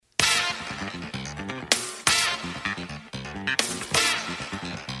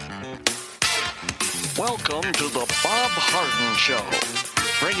Welcome to the Bob Harden Show,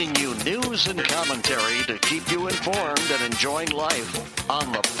 bringing you news and commentary to keep you informed and enjoying life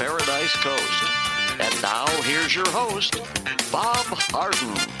on the Paradise Coast. And now, here's your host, Bob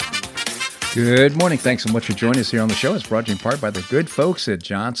Harden. Good morning. Thanks so much for joining us here on the show. It's brought to you in part by the good folks at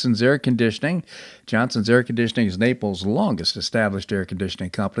Johnson's Air Conditioning. Johnson's Air Conditioning is Naples' longest established air conditioning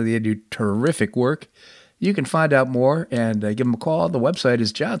company. They do terrific work. You can find out more and give them a call. The website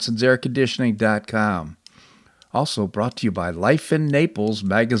is johnsonsairconditioning.com. Also brought to you by Life in Naples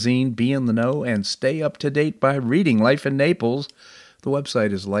magazine. Be in the know and stay up to date by reading Life in Naples. The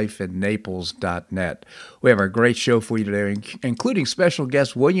website is lifeinnaples.net. We have a great show for you today, including special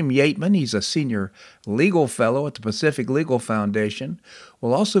guest William Yeatman. He's a senior legal fellow at the Pacific Legal Foundation.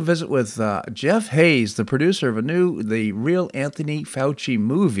 We'll also visit with Jeff Hayes, the producer of the Real Anthony Fauci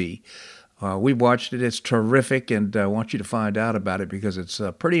movie. We watched it. It's terrific, and I want you to find out about it because it's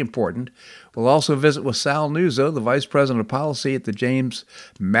pretty important. We'll also visit with Sal Nuzzo, the Vice President of Policy at the James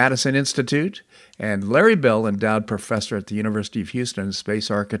Madison Institute, and Larry Bell, endowed professor at the University of Houston in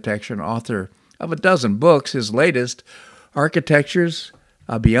space architecture and author of a dozen books. His latest, Architectures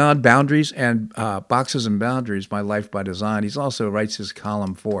Beyond Boundaries and Boxes and Boundaries, My Life by Design. He also writes his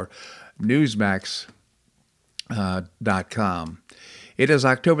column for Newsmax.com. It is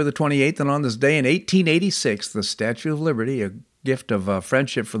October the 28th, and on this day in 1886, the Statue of Liberty, a gift of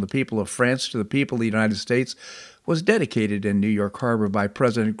friendship from the people of France to the people of the United States, was dedicated in New York Harbor by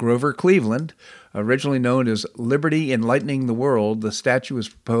President Grover Cleveland. Originally known as Liberty Enlightening the World, the statue was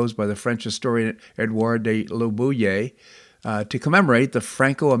proposed by the French historian Edouard de Lobouillet to commemorate the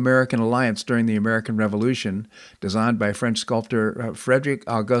Franco-American alliance during the American Revolution, designed by French sculptor Frederic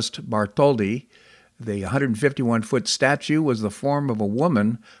Auguste Bartholdi. The 151-foot statue was the form of a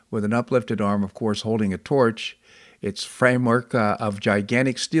woman with an uplifted arm, of course, holding a torch. Its framework of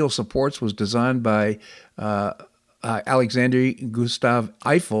gigantic steel supports was designed by Alexandre Gustave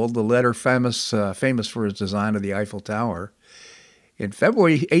Eiffel, the latter famous for his design of the Eiffel Tower. In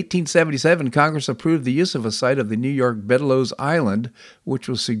February 1877, Congress approved the use of a site of the New York Bedloes Island, which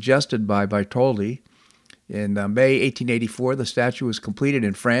was suggested by Bartholdi. In May 1884, the statue was completed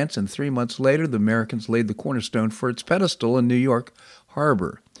in France, and 3 months later, the Americans laid the cornerstone for its pedestal in New York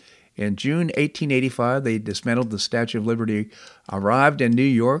Harbor. In June 1885, they dismantled the Statue of Liberty, arrived in New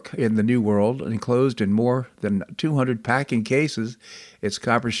York in the New World, enclosed in more than 200 packing cases. Its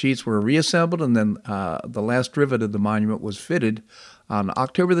copper sheets were reassembled, and then the last rivet of the monument was fitted on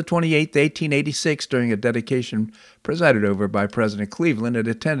October the 28th, 1886, during a dedication presided over by President Cleveland and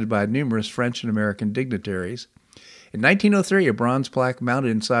attended by numerous French and American dignitaries. In 1903, a bronze plaque mounted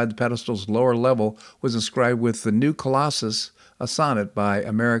inside the pedestal's lower level was inscribed with "The New Colossus," a sonnet by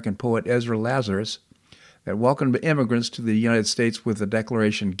American poet Ezra Lazarus that welcomed immigrants to the United States with the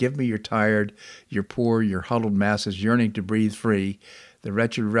declaration, "Give me your tired, your poor, your huddled masses yearning to breathe free, the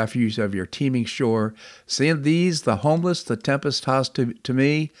wretched refuse of your teeming shore. Send these, the homeless, the tempest-tossed to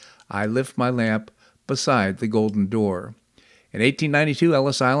me. I lift my lamp beside the golden door." In 1892,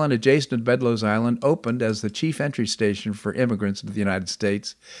 Ellis Island, adjacent to Bedloes Island, opened as the chief entry station for immigrants into the United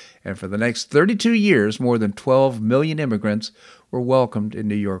States. And for the next 32 years, more than 12 million immigrants were welcomed in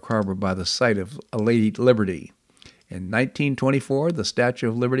New York Harbor by the sight of Lady Liberty. In 1924, the Statue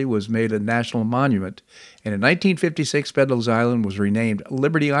of Liberty was made a national monument, and in 1956, Bedloes Island was renamed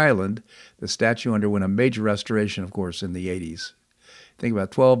Liberty Island. The statue underwent a major restoration, of course, in the 80s. Think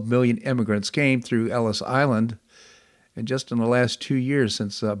about 12 million immigrants came through Ellis Island, and just in the last 2 years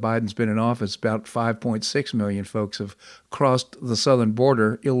since Biden's been in office, about 5.6 million folks have crossed the southern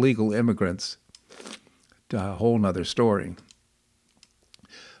border, illegal immigrants. A whole nother story.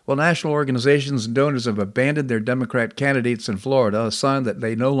 Well, national organizations and donors have abandoned their Democrat candidates in Florida, a sign that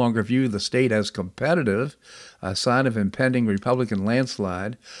they no longer view the state as competitive, a sign of impending Republican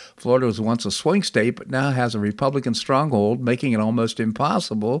landslide. Florida was once a swing state, but now has a Republican stronghold, making it almost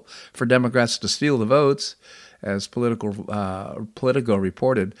impossible for Democrats to steal the votes. As Politico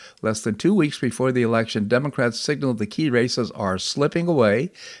reported, less than 2 weeks before the election, Democrats signaled the key races are slipping away.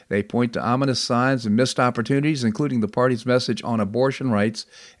 They point to ominous signs and missed opportunities, including the party's message on abortion rights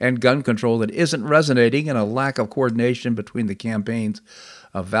and gun control that isn't resonating, and a lack of coordination between the campaigns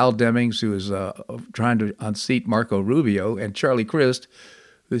of Val Demings, who is trying to unseat Marco Rubio, and Charlie Crist,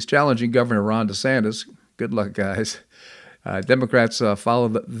 who's challenging Governor Ron DeSantis. Good luck, guys. Democrats follow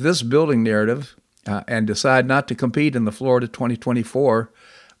this building narrative and decide not to compete in the Florida 2024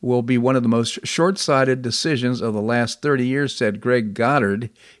 will be one of the most short-sighted decisions of the last 30 years, said Greg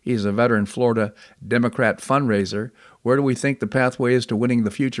Goddard. He's a veteran Florida Democrat fundraiser. Where do we think the pathway is to winning the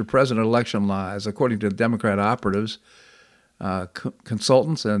future president election lies? According to Democrat operatives,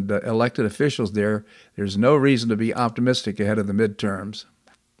 consultants and elected officials there's no reason to be optimistic ahead of the midterms.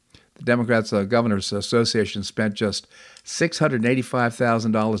 The Democrats' Governors Association spent just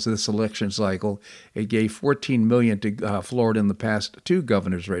 $685,000 this election cycle. It gave $14 million to Florida in the past two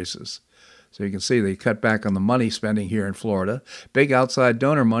governors' races. So you can see they cut back on the money spending here in Florida. Big outside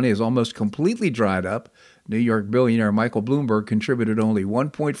donor money is almost completely dried up. New York billionaire Michael Bloomberg contributed only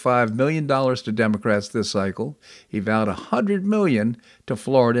 $1.5 million to Democrats this cycle. He vowed $100 million to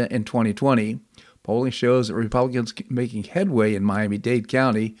Florida in 2020. Polling shows that Republicans making headway in Miami-Dade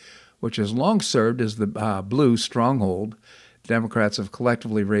County, which has long served as the blue stronghold. Democrats have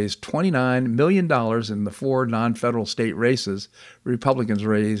collectively raised $29 million in the four non-federal state races. Republicans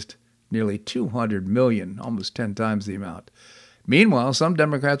raised nearly $200 million, almost 10 times the amount. Meanwhile, some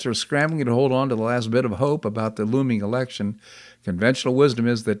Democrats are scrambling to hold on to the last bit of hope about the looming election. Conventional wisdom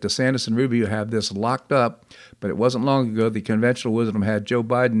is that DeSantis and Rubio have this locked up, but it wasn't long ago the conventional wisdom had Joe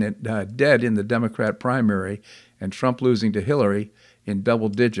Biden dead in the Democrat primary and Trump losing to Hillary in double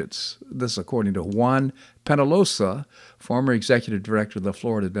digits. This according to Juan Penalosa, former executive director of the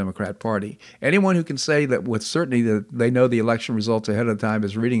Florida Democrat Party. Anyone who can say that with certainty that they know the election results ahead of time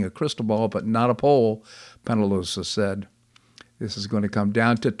is reading a crystal ball but not a poll, Penalosa said. This is going to come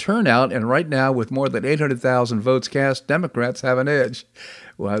down to turnout, and right now, with more than 800,000 votes cast, Democrats have an edge.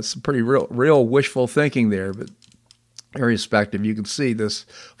 Well, it's pretty real wishful thinking there, but irrespective, you can see this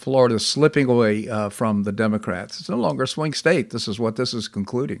Florida slipping away from the Democrats. It's no longer a swing state. This is what this is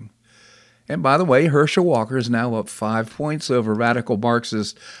concluding. And by the way, Herschel Walker is now up 5 points over radical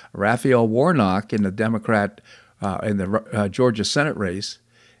Marxist Raphael Warnock in the Democrat in the Georgia Senate race.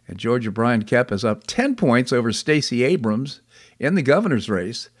 And Georgia Brian Kemp is up 10 points over Stacey Abrams in the governor's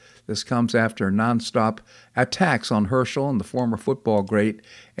race. This comes after nonstop attacks on Herschel and the former football great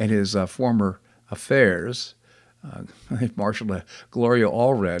and his former affairs. Marshal Gloria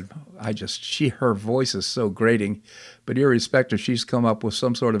Allred, her voice is so grating, but irrespective, she's come up with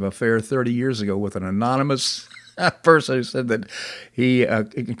some sort of affair 30 years ago with an anonymous person who said that he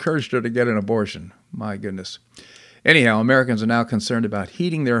encouraged her to get an abortion. My goodness. Anyhow, Americans are now concerned about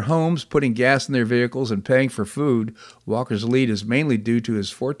heating their homes, putting gas in their vehicles, and paying for food. Walker's lead is mainly due to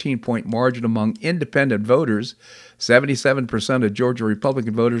his 14-point margin among independent voters. 77% of Georgia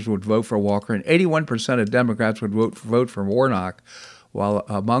Republican voters would vote for Walker, and 81% of Democrats would vote for Warnock. While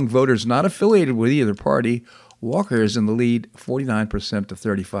among voters not affiliated with either party, Walker is in the lead 49% to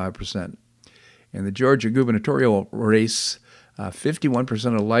 35%. In the Georgia gubernatorial race,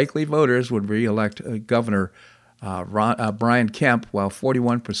 51% of likely voters would re-elect Governor Brian Kemp, while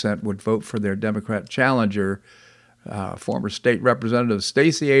 41% would vote for their Democrat challenger, former state representative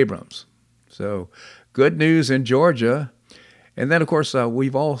Stacey Abrams. So good news in Georgia. And then, of course,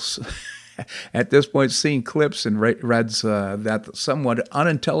 we've all at this point seen clips and read that somewhat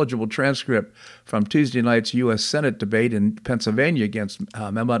unintelligible transcript from Tuesday night's U.S. Senate debate in Pennsylvania against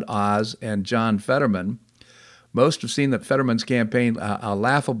Mehmet Oz and John Fetterman. Most have seen that Fetterman's campaign a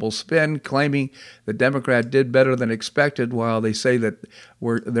laughable spin, claiming the Democrat did better than expected, while they say that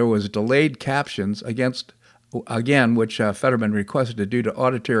there was delayed captions which Fetterman requested due to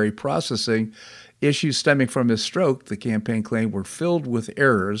auditory processing issues stemming from his stroke. The campaign claimed were filled with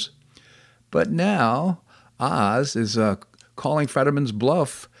errors. But now Oz is calling Fetterman's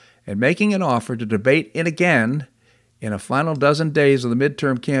bluff and making an offer to debate it again in a final dozen days of the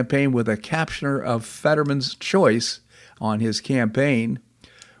midterm campaign with a captioner of Fetterman's choice on his campaign.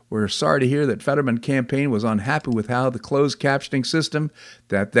 We're sorry to hear that Fetterman campaign was unhappy with how the closed captioning system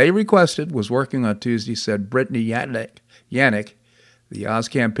that they requested was working on Tuesday, said Brittany Yannick, the Oz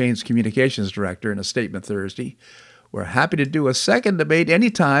campaign's communications director, in a statement Thursday. We're happy to do a second debate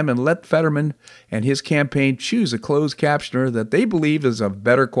anytime and let Fetterman and his campaign choose a closed captioner that they believe is of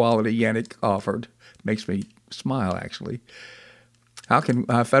better quality, Yannick offered. Makes me smile, actually. How can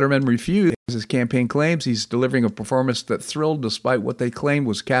Fetterman refuse? His campaign claims he's delivering a performance that thrilled despite what they claimed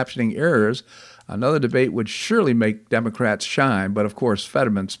was captioning errors. Another debate would surely make Democrats shine, but of course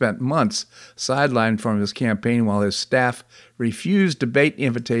Fetterman spent months sidelined from his campaign while his staff refused debate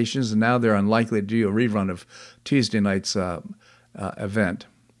invitations, and now they're unlikely to do a rerun of Tuesday night's event.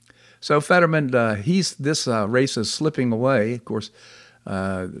 So Fetterman, this race is slipping away. Of course,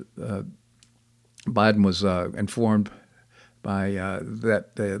 Biden was informed by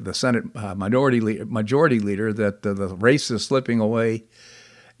the Senate majority leader that the race is slipping away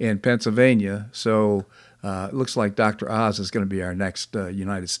in Pennsylvania. So it looks like Dr. Oz is going to be our next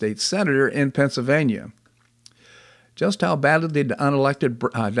United States Senator in Pennsylvania. Just how badly did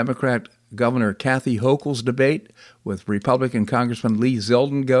unelected Democrat Governor Kathy Hochul's debate with Republican Congressman Lee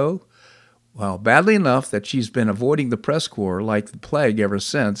Zeldin go? Well, badly enough that she's been avoiding the press corps like the plague ever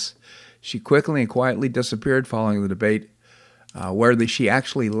since. She quickly and quietly disappeared following the debate, where she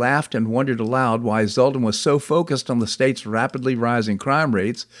actually laughed and wondered aloud why Zeldin was so focused on the state's rapidly rising crime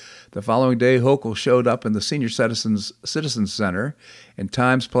rates. The following day, Hochul showed up in the Senior Citizens Center in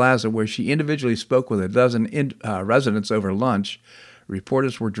Times Plaza, where she individually spoke with a dozen residents over lunch.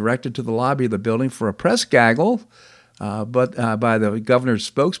 Reporters were directed to the lobby of the building for a press gaggle by the governor's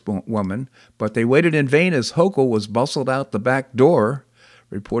spokeswoman, but they waited in vain as Hochul was bustled out the back door.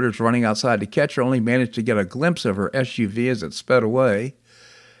 Reporters running outside to catch her only managed to get a glimpse of her SUV as it sped away.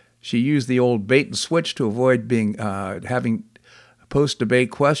 She used the old bait and switch to avoid having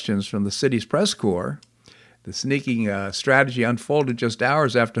post-debate questions from the city's press corps. The sneaking strategy unfolded just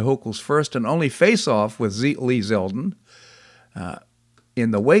hours after Hochul's first and only face-off with Lee Zeldin.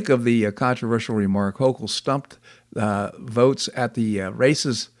 In the wake of the controversial remark, Hochul stumped votes at the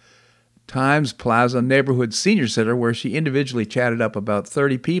race's Times Plaza Neighborhood Senior Center, where she individually chatted up about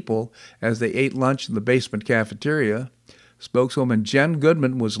 30 people as they ate lunch in the basement cafeteria. Spokeswoman Jen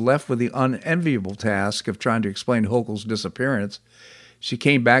Goodman was left with the unenviable task of trying to explain Hochul's disappearance. She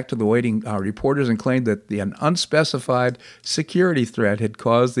came back to the waiting reporters and claimed that an unspecified security threat had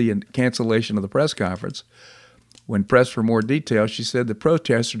caused the cancellation of the press conference. When pressed for more details, she said the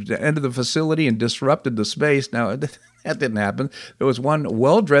protesters had entered the facility and disrupted the space. Now, that didn't happen. There was one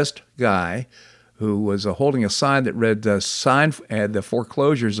well-dressed guy who was holding a sign that read, the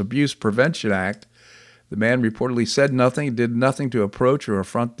Foreclosures Abuse Prevention Act. The man reportedly said nothing, did nothing to approach or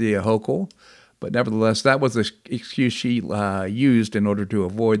affront the Hochul, but nevertheless, that was the excuse she used in order to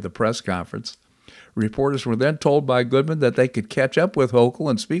avoid the press conference. Reporters were then told by Goodman that they could catch up with Hochul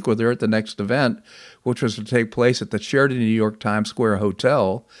and speak with her at the next event, which was to take place at the Sheraton New York Times Square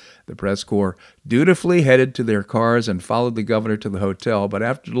Hotel. The press corps dutifully headed to their cars and followed the governor to the hotel, but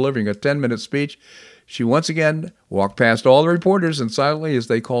after delivering a 10-minute speech, she once again walked past all the reporters and silently as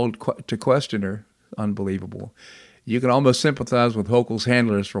they called to question her. Unbelievable. You can almost sympathize with Hochul's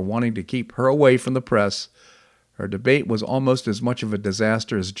handlers for wanting to keep her away from the press. Her debate was almost as much of a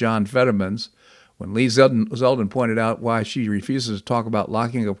disaster as John Fetterman's. When Lee Zeldin pointed out why she refuses to talk about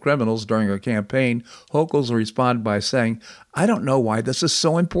locking up criminals during her campaign, Hochul responded by saying, "I don't know why this is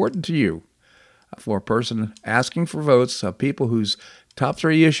so important to you." For a person asking for votes of people whose top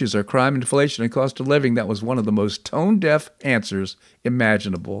three issues are crime, inflation, and cost of living, that was one of the most tone-deaf answers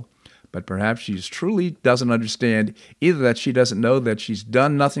imaginable. But perhaps she truly doesn't understand either that she doesn't know that she's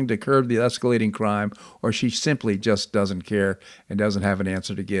done nothing to curb the escalating crime, or she simply just doesn't care and doesn't have an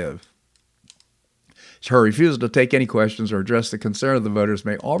answer to give. Her refusal to take any questions or address the concern of the voters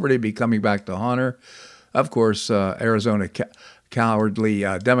may already be coming back to haunt her. Of course, Arizona cowardly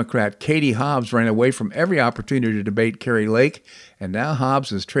Democrat Katie Hobbs ran away from every opportunity to debate Kari Lake, and now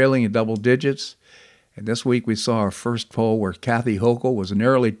Hobbs is trailing in double digits. And this week we saw our first poll where Kathy Hochul was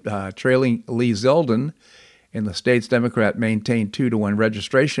narrowly trailing Lee Zeldin, and the state's Democrat maintained 2-1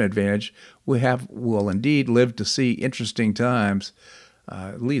 registration advantage. Will indeed live to see interesting times.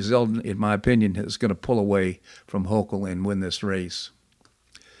 Lee Zeldin, in my opinion, is going to pull away from Hochul and win this race.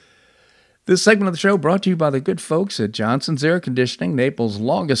 This segment of the show brought to you by the good folks at Johnson's Air Conditioning, Naples'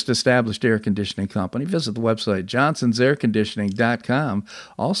 longest established air conditioning company. Visit the website johnsonsairconditioning.com.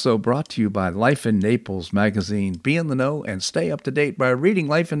 Also brought to you by Life in Naples magazine. Be in the know and stay up to date by reading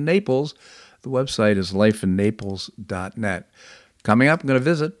Life in Naples. The website is lifeinnaples.net. Coming up, I'm going to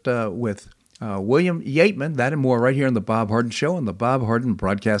visit with William Yeatman. That and more right here on The Bob Harden Show on the Bob Harden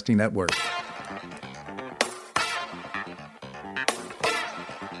Broadcasting Network.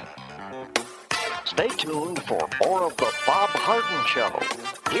 Stay tuned for more of The Bob Harden Show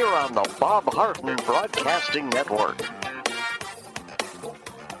here on the Bob Harden Broadcasting Network.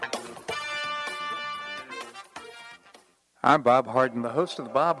 I'm Bob Harden, the host of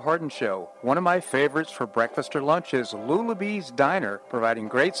The Bob Harden Show. One of my favorites for breakfast or lunch is Lulabee's Diner, providing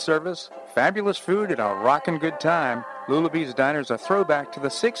great service, fabulous food, and a rockin' good time. Lulabee's Diner is a throwback to the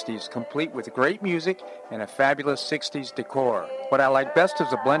 60s, complete with great music and a fabulous 60s decor. What I like best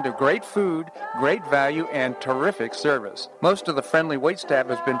is a blend of great food, great value, and terrific service. Most of the friendly waitstaff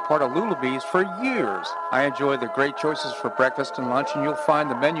has been part of Lulabee's for years. I enjoy the great choices for breakfast and lunch, and you'll find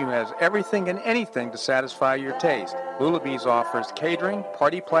the menu has everything and anything to satisfy your taste. Lulabee's offers catering,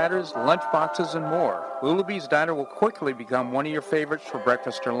 party platters, lunch boxes, and more. Lulabee's Diner will quickly become one of your favorites for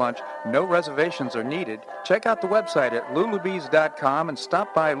breakfast or lunch. No reservations are needed. Check out the website at lulabees.com and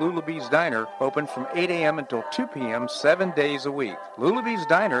stop by Lulabee's Diner, open from 8 a.m. until 2 p.m. 7 days a week. Lulabee's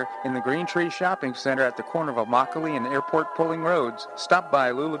Diner in the Green Tree Shopping Center at the corner of Immokalee and Airport Pulling Roads. Stop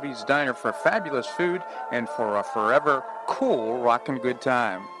by Lulabee's Diner for fabulous food and for a forever cool rockin' good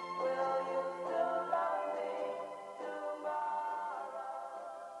time.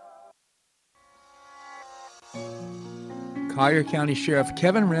 Collier County Sheriff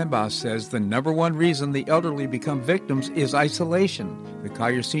Kevin Rambas says the number one reason the elderly become victims is isolation. The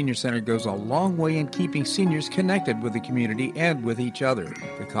Collier Senior Center goes a long way in keeping seniors connected with the community and with each other.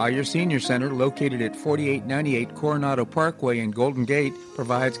 The Collier Senior Center, located at 4898 Coronado Parkway in Golden Gate,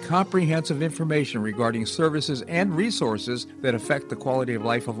 provides comprehensive information regarding services and resources that affect the quality of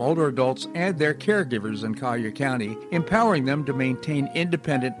life of older adults and their caregivers in Collier County, empowering them to maintain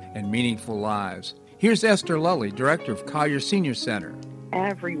independent and meaningful lives. Here's Esther Lully, Director of Collier Senior Center.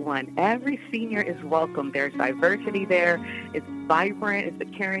 Everyone, every senior is welcome. There's diversity there. It's vibrant. It's a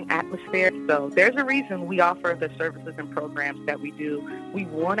caring atmosphere. So there's a reason we offer the services and programs that we do. We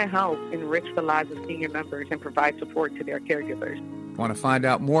want to help enrich the lives of senior members and provide support to their caregivers. Want to find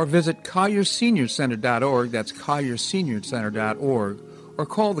out more? Visit CollierSeniorCenter.org. That's CollierSeniorCenter.org. Or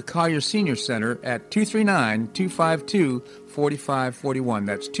call the Collier Senior Center at 239-252-4541.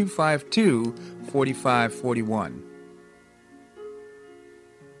 That's 252-4541.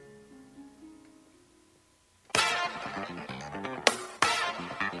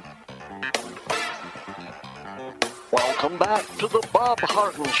 Welcome back to the Bob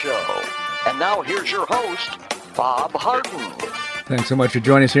Harden Show. And now here's your host, Bob Harden. Thanks so much for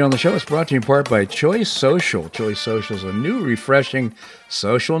joining us here on the show. It's brought to you in part by Choice Social. Choice Social is a new, refreshing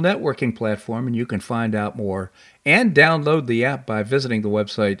social networking platform, and you can find out more and download the app by visiting the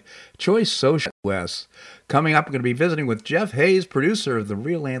website Choice Social US. Coming up, we're going to be visiting with Jeff Hayes, producer of the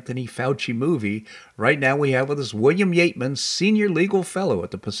Real Anthony Fauci movie. Right now we have with us William Yateman, Senior Legal Fellow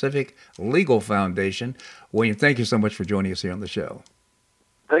at the Pacific Legal Foundation. William, thank you so much for joining us here on the show.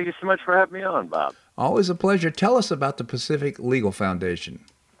 Thank you so much for having me on, Bob. Always a pleasure. Tell us about the Pacific Legal Foundation.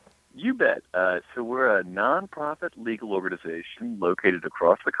 You bet. So we're a nonprofit legal organization located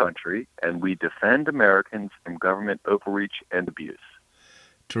across the country, and we defend Americans from government overreach and abuse.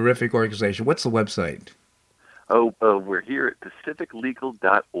 Terrific organization. What's the website? We're here at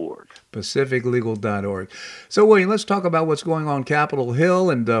pacificlegal.org. pacificlegal.org. So, William, let's talk about what's going on Capitol Hill,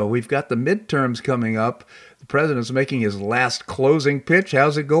 and we've got the midterms coming up. The president's making his last closing pitch.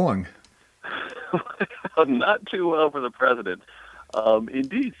 How's it going? Not too well for the president.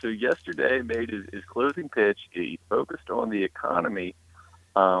 Indeed. So yesterday made his closing pitch. He focused on the economy,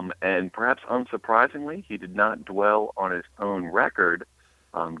 and perhaps unsurprisingly, he did not dwell on his own record,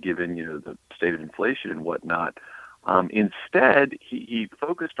 given the state of inflation and whatnot. Instead, he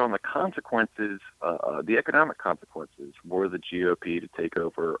focused on the consequences, the economic consequences, for the GOP to take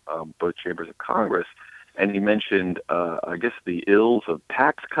over both chambers of Congress. And he mentioned, the ills of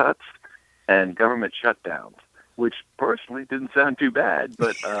tax cuts and government shutdowns, which personally didn't sound too bad,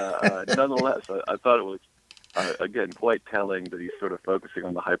 but nonetheless, I thought it was, again, quite telling that he's sort of focusing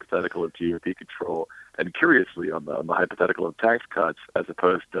on the hypothetical of GOP control and, curiously, on the hypothetical of tax cuts, as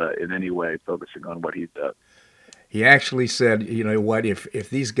opposed to in any way focusing on what he's done. He actually said, you know what, if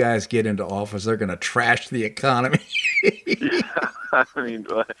these guys get into office, they're going to trash the economy. Yeah,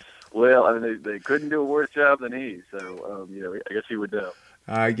 they couldn't do a worse job than he, so, I guess he would know.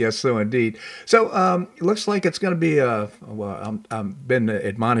 I guess so, indeed. So it looks like it's going to be I've been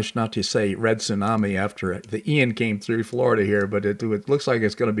admonished not to say red tsunami after the Ian came through Florida here, but it looks like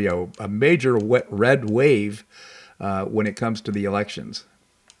it's going to be a major red wave when it comes to the elections.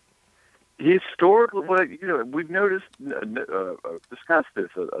 Historically, we've noticed, discussed this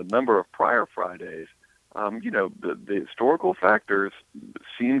a number of prior Fridays. The historical factors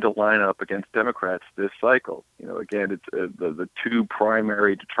seem to line up against Democrats this cycle. Again, it's the two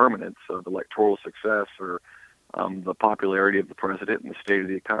primary determinants of electoral success are the popularity of the president and the state of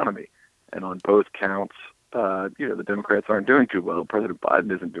the economy. And on both counts, the Democrats aren't doing too well. President Biden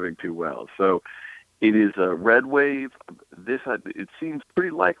isn't doing too well. So it is a red wave. It seems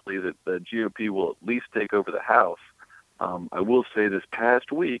pretty likely that the GOP will at least take over the House. I will say this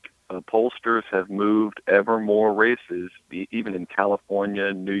past week, pollsters have moved ever more races, even in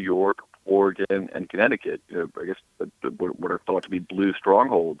California, New York, Oregon, and Connecticut. I guess what are thought to be blue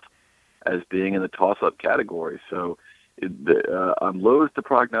strongholds as being in the toss-up category. So I'm loath to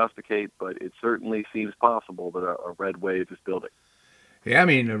prognosticate, but it certainly seems possible that a red wave is building. Yeah, I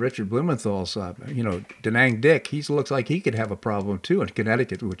mean, Richard Blumenthal's, Da Nang Dick, he looks like he could have a problem, too, in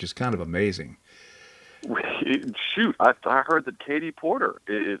Connecticut, which is kind of amazing. Shoot, I heard that Katie Porter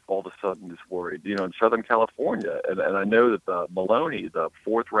is all of a sudden is worried, in Southern California. And I know that Maloney, the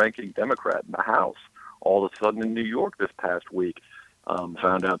fourth-ranking Democrat in the House, all of a sudden in New York this past week,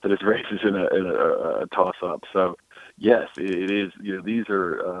 found out that his race is in a toss-up. So, yes, it is. These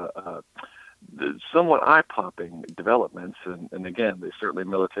are somewhat eye-popping developments, and again, they certainly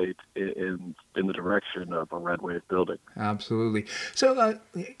militate in the direction of a red wave building. Absolutely. So,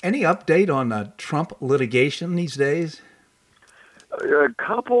 any update on Trump litigation these days? A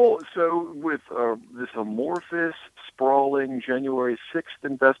couple. So with this amorphous, sprawling January 6th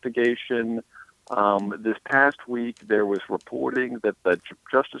investigation, this past week there was reporting that the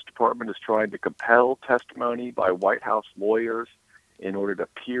Justice Department is trying to compel testimony by White House lawyers in order to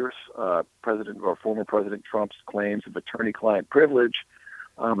pierce former President Trump's claims of attorney-client privilege,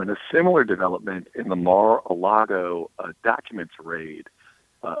 and a similar development in the Mar-a-Lago documents raid.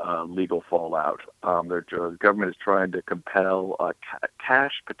 Legal fallout. The government is trying to compel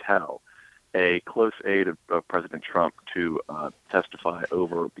Kash Patel, a close aide of President Trump, to testify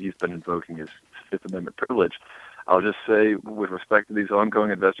over. He's been invoking his Fifth Amendment privilege. I'll just say, with respect to these ongoing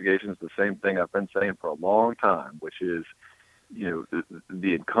investigations, the same thing I've been saying for a long time, which is,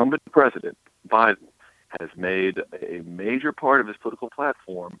 the incumbent president, Biden, has made a major part of his political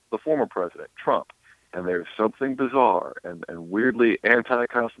platform the former president, Trump. And there's something bizarre and weirdly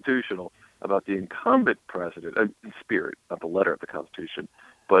anti-constitutional about the incumbent president, in spirit, not the letter of the Constitution,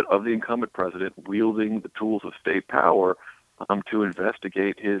 but of the incumbent president wielding the tools of state power to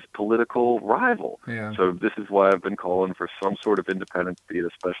investigate his political rival. Yeah. So this is why I've been calling for some sort of independence, be it a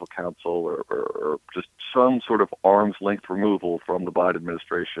special counsel or just some sort of arm's length removal from the Biden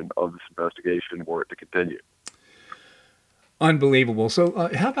administration of this investigation were it to continue. Unbelievable. So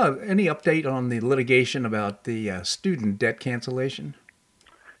how about any update on the litigation about the student debt cancellation?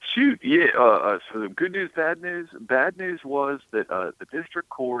 Shoot, yeah. So the good news, bad news. Bad news was that the district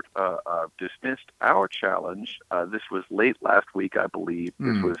court dismissed our challenge. This was late last week, I believe.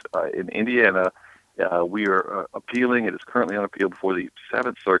 This was in Indiana. We are appealing. It is currently on appeal before the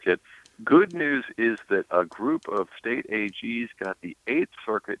Seventh Circuit. Good news is that a group of state AGs got the Eighth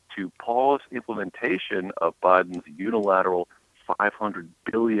Circuit to pause implementation of Biden's unilateral $500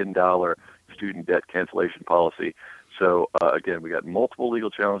 billion student debt cancellation policy. So, again, we got multiple legal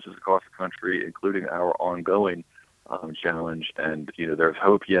challenges across the country, including our ongoing challenge. And, there's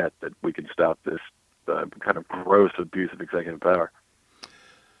hope yet that we can stop this kind of gross abuse of executive power.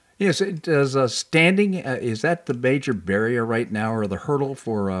 Yes, does standing, is that the major barrier right now, or the hurdle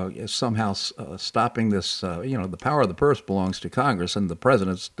for somehow stopping this? The power of the purse belongs to Congress, and the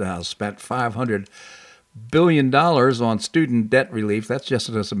president's spent $500 billion on student debt relief. That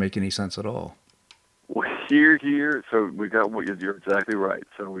just doesn't make any sense at all. Well, here, so we've got you're exactly right.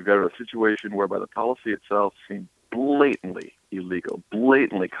 So we've got a situation whereby the policy itself seems blatantly illegal,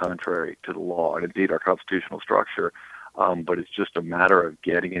 blatantly contrary to the law, and indeed our constitutional structure. But it's just a matter of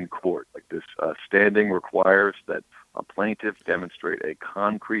getting in court. Like this, standing requires that a plaintiff demonstrate a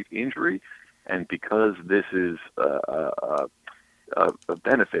concrete injury, and because this is a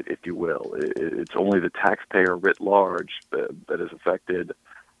benefit, if you will, it's only the taxpayer writ large that is affected.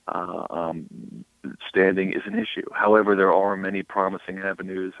 Standing is an issue. However, there are many promising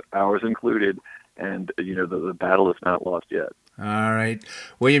avenues, ours included, and the battle is not lost yet. All right.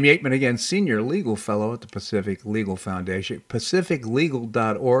 William Yeatman, again, Senior Legal Fellow at the Pacific Legal Foundation.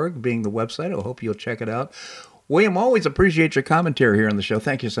 PacificLegal.org being the website. I hope you'll check it out. William, always appreciate your commentary here on the show.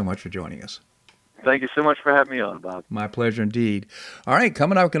 Thank you so much for joining us. Thank you so much for having me on, Bob. My pleasure indeed. All right,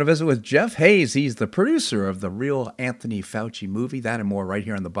 coming up, we're going to visit with Jeff Hayes. He's the producer of the Real Anthony Fauci movie. That and more right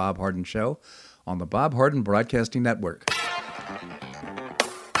here on The Bob Harden Show on the Bob Harden Broadcasting Network.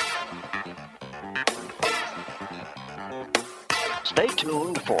 Stay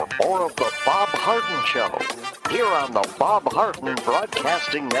tuned for more of the Bob Harden Show here on the Bob Harden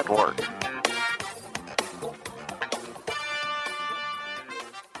Broadcasting Network.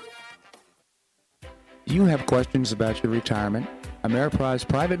 Do you have questions about your retirement? Ameriprise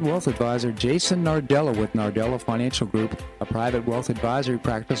Private Wealth Advisor Jason Nardella with Nardella Financial Group, a private wealth advisory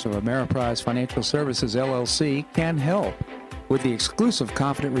practice of Ameriprise Financial Services, LLC, can help. With the exclusive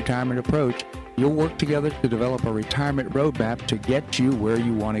Confident Retirement approach, you'll work together to develop a retirement roadmap to get you where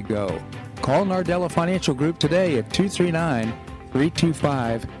you want to go. Call Nardella Financial Group today at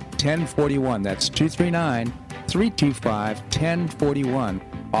 239-325-1041. That's 239-325-1041.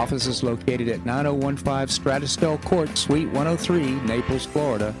 Office is located at 9015 Stratistel Court, Suite 103, Naples,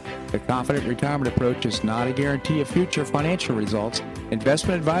 Florida. The Confident Retirement approach is not a guarantee of future financial results.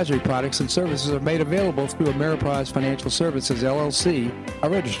 Investment advisory products and services are made available through Ameriprise Financial Services, LLC, a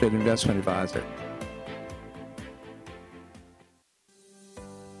registered investment advisor.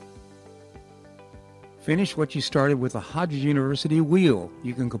 Finish what you started with the Hodges University Wheel.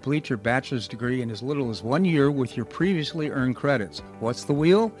 You can complete your bachelor's degree in as little as 1 year with your previously earned credits. What's the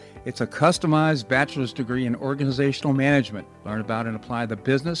Wheel? It's a customized bachelor's degree in organizational management. Learn about and apply the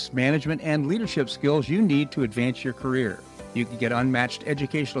business, management, and leadership skills you need to advance your career. You can get unmatched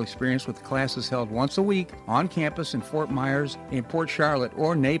educational experience with classes held once a week on campus in Fort Myers, in Port Charlotte,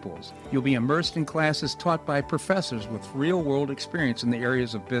 or Naples. You'll be immersed in classes taught by professors with real-world experience in the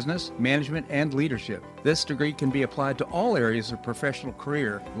areas of business, management, and leadership. This degree can be applied to all areas of professional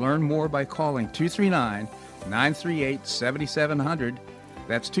career. Learn more by calling 239-938-7700.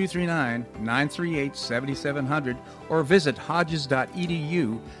 That's 239-938-7700, or visit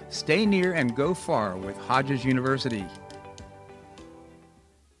hodges.edu. Stay near and go far with Hodges University.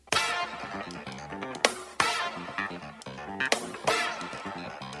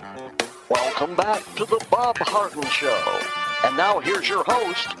 Welcome back to the Bob Harden Show. And now here's your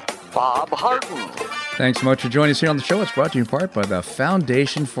host, Bob Harden. Thanks so much for joining us here on the show. It's brought to you in part by the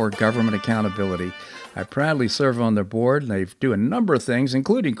Foundation for Government Accountability. I proudly serve on their board, and they do a number of things,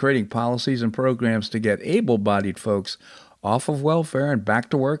 including creating policies and programs to get able-bodied folks off of welfare and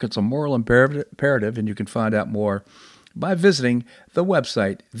back to work. It's a moral imperative, and you can find out more by visiting the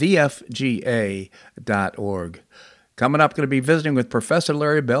website, thefga.org. Coming up, going to be visiting with Professor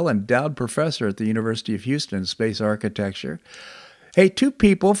Larry Bell, endowed professor at the University of Houston in space architecture. Hey, two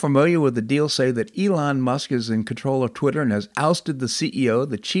people familiar with the deal say that Elon Musk is in control of Twitter and has ousted the CEO,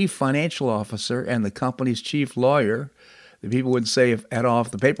 the chief financial officer, and the company's chief lawyer. The people would say if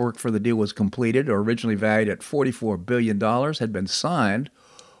the paperwork for the deal was completed, or originally valued at $44 billion, had been signed,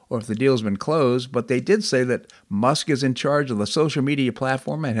 or if the deal has been closed. But they did say that Musk is in charge of the social media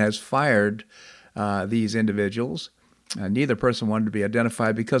platform and has fired these individuals. Neither person wanted to be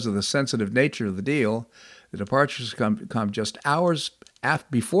identified because of the sensitive nature of the deal. The departures come just hours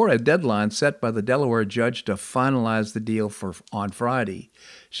before a deadline set by the Delaware judge to finalize the deal on Friday.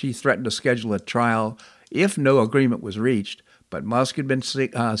 She threatened to schedule a trial if no agreement was reached, but Musk had been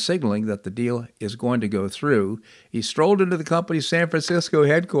signaling that the deal is going to go through. He strolled into the company's San Francisco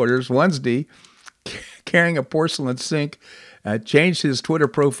headquarters Wednesday carrying a porcelain sink, changed his Twitter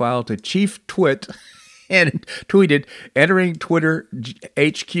profile to Chief Twit, and tweeted, "Entering Twitter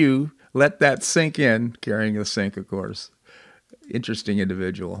HQ, let that sink in," carrying the sink, of course. Interesting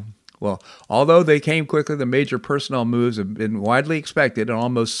individual. Well, although they came quickly, the major personnel moves have been widely expected and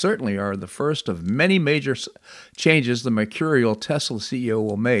almost certainly are the first of many major changes the mercurial Tesla CEO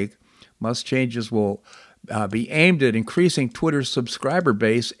will make. Musk's changes will be aimed at increasing Twitter's subscriber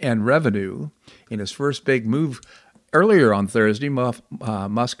base and revenue. In his first big move earlier on Thursday,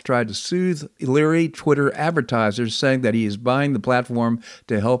 Musk tried to soothe leery Twitter advertisers, saying that he is buying the platform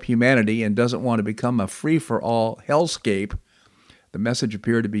to help humanity and doesn't want to become a free-for-all hellscape. The message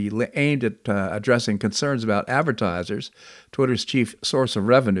appeared to be aimed at addressing concerns about advertisers, Twitter's chief source of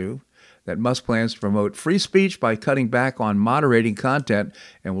revenue, that Musk plans to promote free speech by cutting back on moderating content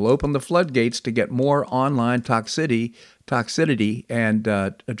and will open the floodgates to get more online toxicity and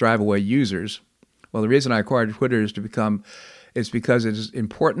drive away users. Well, the reason I acquired Twitter is because it is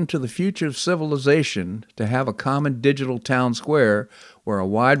important to the future of civilization to have a common digital town square where a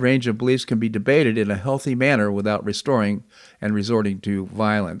wide range of beliefs can be debated in a healthy manner without resorting to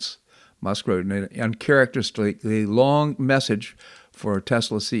violence. Musk wrote an uncharacteristically long message for a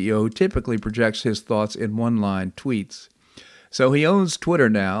Tesla CEO who typically projects his thoughts in one-line tweets. So he owns Twitter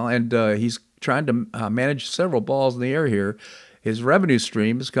now, and he's trying to manage several balls in the air here. His revenue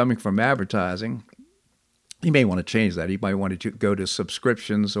stream is coming from advertising. He may want to change that. He might want to go to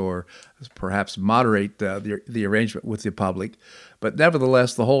subscriptions or perhaps moderate the arrangement with the public. But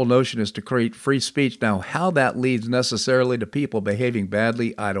nevertheless, the whole notion is to create free speech. Now, how that leads necessarily to people behaving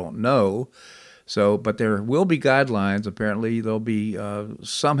badly, I don't know. But there will be guidelines. Apparently, there'll be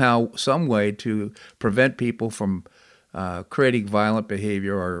some way to prevent people from creating violent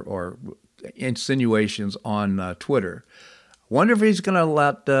behavior or insinuations on Twitter. Wonder if he's going to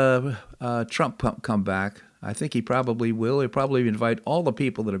let Trump come back. I think he probably will. He'll probably invite all the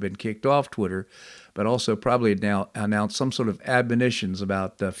people that have been kicked off Twitter, but also probably now announce some sort of admonitions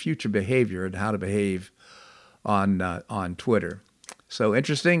about future behavior and how to behave on Twitter. So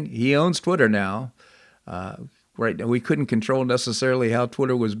interesting. He owns Twitter now. Right now, we couldn't control necessarily how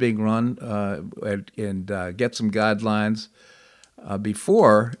Twitter was being run and get some guidelines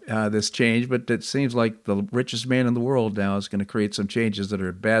before this change, but it seems like the richest man in the world now is going to create some changes that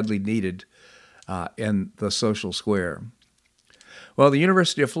are badly needed in the social square. Well, the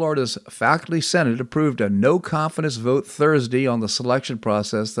University of Florida's Faculty Senate approved a no-confidence vote Thursday on the selection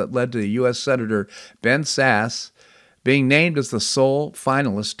process that led to U.S. Senator Ben Sasse being named as the sole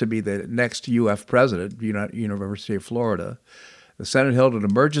finalist to be the next UF president, University of Florida. The Senate held an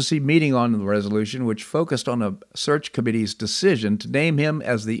emergency meeting on the resolution, which focused on a search committee's decision to name him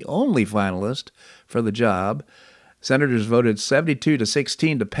as the only finalist for the job. Senators voted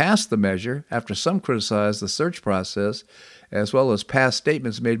 72-16 to pass the measure after some criticized the search process, as well as past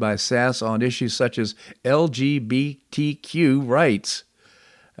statements made by SAS on issues such as LGBTQ rights.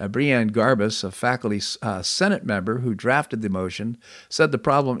 Brianne Garbus, a faculty Senate member who drafted the motion, said the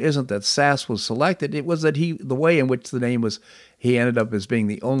problem isn't that SAS was selected, it was that the way in which the name was, he ended up as being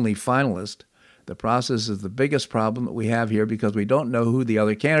the only finalist. The process is the biggest problem that we have here because we don't know who the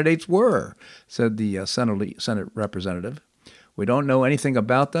other candidates were, said the Senate representative. We don't know anything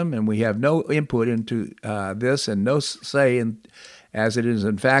about them, and we have no input into this and no say as it is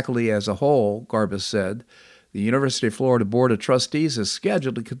in faculty as a whole, Garbus said. The University of Florida Board of Trustees is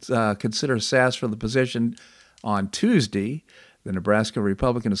scheduled to consider SAS for the position on Tuesday. The Nebraska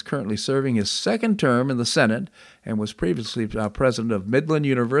Republican is currently serving his second term in the Senate and was previously president of Midland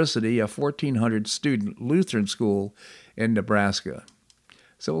University, a 1,400-student Lutheran school in Nebraska.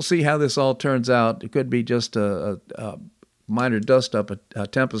 So we'll see how this all turns out. It could be just a minor dust-up, a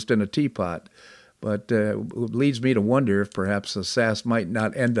tempest in a teapot. But it leads me to wonder if perhaps SAS might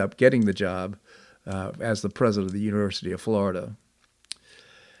not end up getting the job as the president of the University of Florida.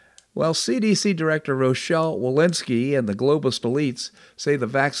 Well, CDC Director Rochelle Walensky and the globalist elites say the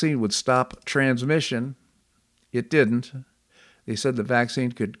vaccine would stop transmission. It didn't. They said the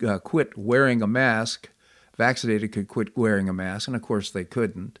vaccine could quit wearing a mask. Vaccinated could quit wearing a mask, and of course they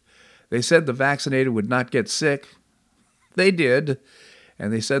couldn't. They said the vaccinated would not get sick. They did.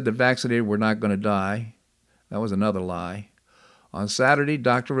 And they said the vaccinated were not going to die. That was another lie. On Saturday,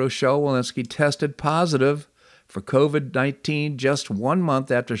 Dr. Rochelle Walensky tested positive for COVID-19 just 1 month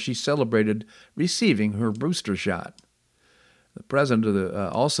after she celebrated receiving her booster shot. The president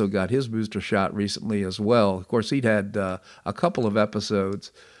also got his booster shot recently as well. Of course, he'd had a couple of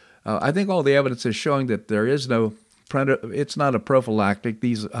episodes. I think all the evidence is showing that there is it's not a prophylactic.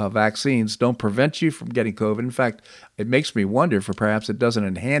 These vaccines don't prevent you from getting COVID. In fact, it makes me wonder if perhaps it doesn't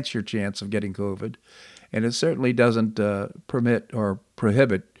enhance your chance of getting COVID. And it certainly doesn't permit or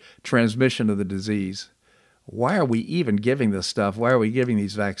prohibit transmission of the disease. Why are we even giving this stuff? Why are we giving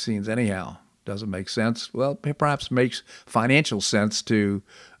these vaccines anyhow? Doesn't make sense. Well, it perhaps makes financial sense to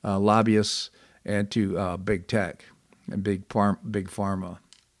lobbyists and to big tech and big pharma.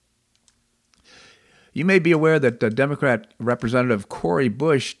 You may be aware that Democrat Representative Cori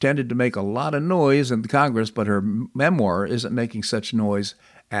Bush tended to make a lot of noise in Congress, but her memoir isn't making such noise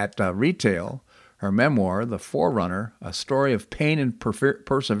at retail. Her memoir, The Forerunner, A Story of Pain and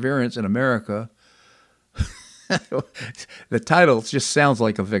Perseverance in America. The title just sounds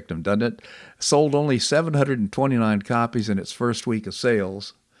like a victim, doesn't it? Sold only 729 copies in its first week of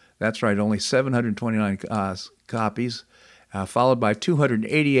sales. That's right, only 729 copies, followed by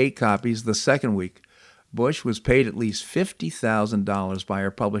 288 copies the second week. Bush was paid at least $50,000 by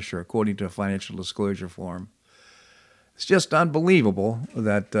her publisher, according to a financial disclosure form. It's just unbelievable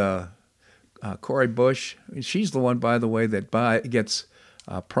that Cori Bush, she's the one, by the way, that gets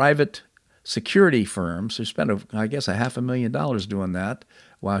private security firms who spend, I guess, $500,000 doing that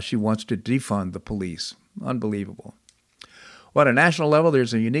while she wants to defund the police. Unbelievable. Well, at a national level,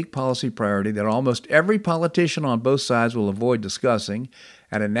 there's a unique policy priority that almost every politician on both sides will avoid discussing.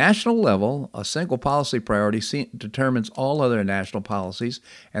 At a national level, a single policy priority determines all other national policies,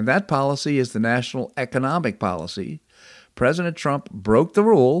 and that policy is the national economic policy. President Trump broke the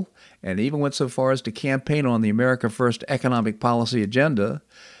rule and even went so far as to campaign on the America First economic policy agenda.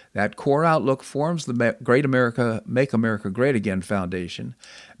 That core outlook forms the Make America Great Again Foundation.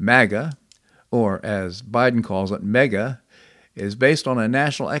 MAGA, or as Biden calls it, MEGA, is based on a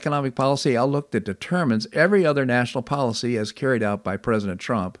national economic policy outlook that determines every other national policy as carried out by President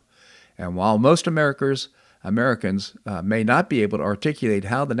Trump. And while most Americans may not be able to articulate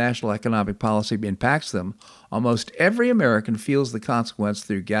how the national economic policy impacts them, almost every American feels the consequence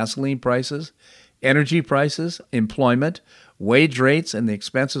through gasoline prices, energy prices, employment, wage rates, and the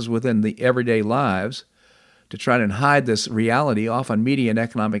expenses within the everyday lives. To try and hide this reality, often media and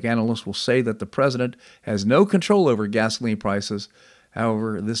economic analysts will say that the president has no control over gasoline prices.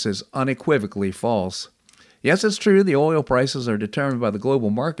 However, this is unequivocally false. Yes, it's true, the oil prices are determined by the global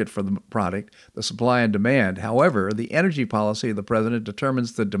market for the product, the supply and demand. However, the energy policy of the president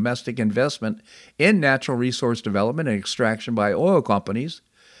determines the domestic investment in natural resource development and extraction by oil companies.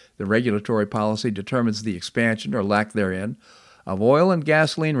 The regulatory policy determines the expansion or lack therein of oil and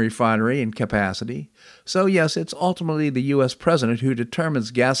gasoline refinery and capacity. So yes, it's ultimately the U.S. president who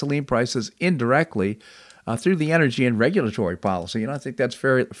determines gasoline prices indirectly through the energy and regulatory policy. And I think that's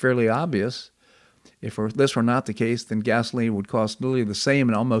fairly obvious. If this were not the case, then gasoline would cost nearly the same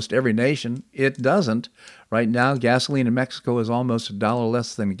in almost every nation. It doesn't. Right now, gasoline in Mexico is almost $1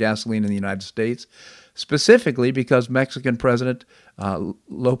 less than gasoline in the United States. specifically because Mexican President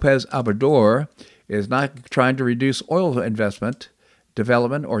López Obrador is not trying to reduce oil investment,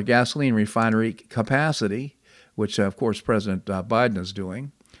 development, or gasoline refinery capacity, which, of course, President Biden is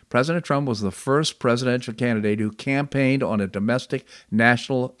doing. President Trump was the first presidential candidate who campaigned on a domestic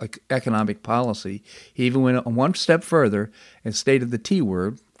national economic policy. He even went one step further and stated the T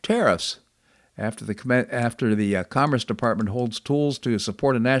word, tariffs. After the Commerce Department holds tools to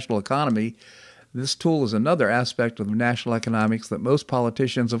support a national economy, this tool is another aspect of national economics that most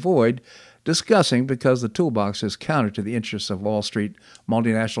politicians avoid discussing because the toolbox is counter to the interests of Wall Street,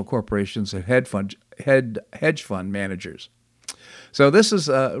 multinational corporations, and hedge fund managers. So this is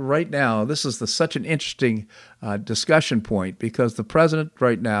right now, such an interesting discussion point because the president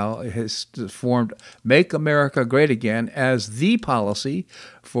right now has formed Make America Great Again as the policy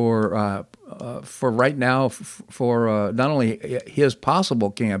for right now for not only his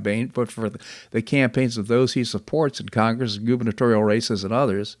possible campaign, but for the campaigns of those he supports in Congress, gubernatorial races, and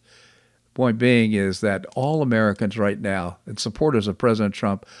others. Point being is that all Americans right now and supporters of President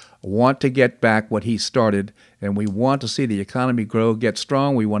Trump want to get back what he started, and we want to see the economy grow, get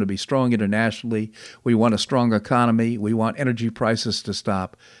strong. We want to be strong internationally. We want a strong economy. We want energy prices to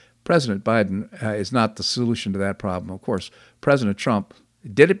stop. President Biden is not the solution to that problem. Of course, President Trump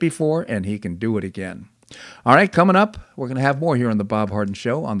did it before, and he can do it again. All right, coming up, we're going to have more here on The Bob Harden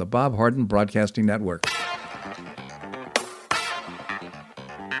Show on the Bob Harden Broadcasting Network.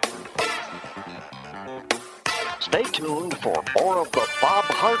 Stay tuned for more of The Bob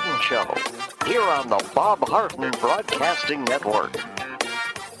Harden Show here on the Bob Harden Broadcasting Network.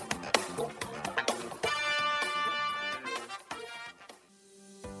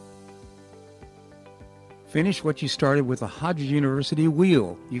 Finish what you started with the Hodges University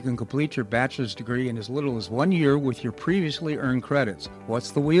Wheel. You can complete your bachelor's degree in as little as 1 year with your previously earned credits.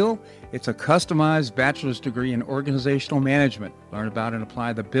 What's the Wheel? It's a customized bachelor's degree in organizational management. Learn about and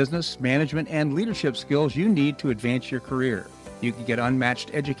apply the business, management, and leadership skills you need to advance your career. You can get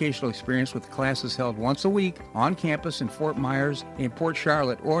unmatched educational experience with classes held once a week on campus in Fort Myers, in Port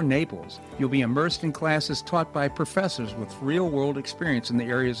Charlotte, or Naples. You'll be immersed in classes taught by professors with real-world experience in the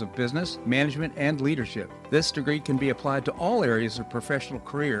areas of business, management, and leadership. This degree can be applied to all areas of professional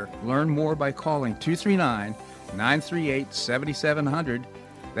career. Learn more by calling 239-938-7700.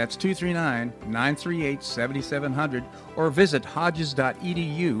 That's 239-938-7700, or visit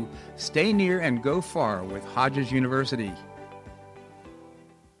hodges.edu. Stay near and go far with Hodges University.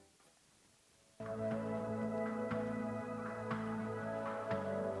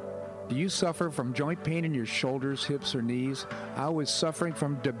 Do you suffer from joint pain in your shoulders, hips, or knees? I was suffering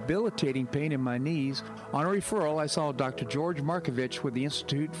from debilitating pain in my knees. On a referral, I saw Dr. George Markovich with the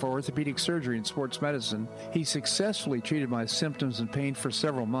Institute for Orthopedic Surgery and Sports Medicine. He successfully treated my symptoms and pain for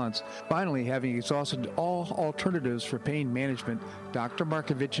several months. Finally, having exhausted all alternatives for pain management, Dr.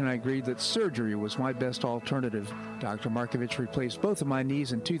 Markovich and I agreed that surgery was my best alternative. Dr. Markovich replaced both of my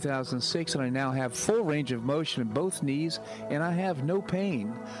knees in 2006, and I now have full range of motion in both knees, and I have no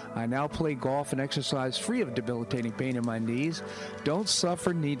pain. I now play golf and exercise free of debilitating pain in my knees. Don't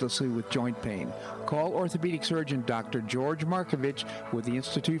suffer needlessly with joint pain. Call orthopedic surgeon Dr. George Markovich with the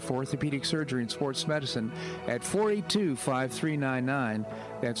Institute for Orthopedic Surgery and Sports Medicine at 482-5399.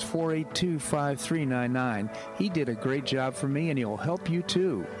 That's 482-5399. He did a great job for me, and he'll help you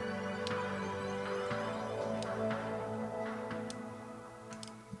too.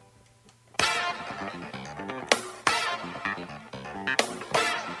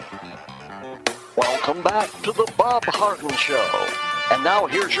 Welcome back to the Bob Harden Show. And now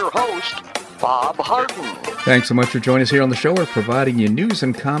here's your host, Bob Harden. Thanks so much for joining us here on the show. We're providing you news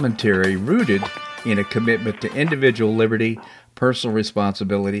and commentary rooted in a commitment to individual liberty, personal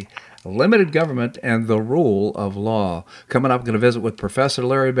responsibility, limited government, and the rule of law. Coming up, we're going to visit with Professor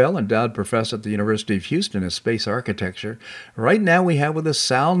Larry Bell, endowed professor at the University of Houston in space architecture. Right now we have with us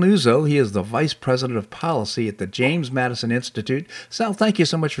Sal Nuzzo. He is the Vice President of Policy at the James Madison Institute. Sal, thank you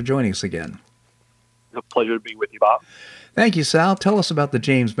so much for joining us again. It's a pleasure to be with you, Bob. Thank you, Sal. Tell us about the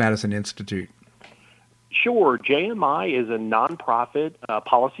James Madison Institute. Sure. JMI is a nonprofit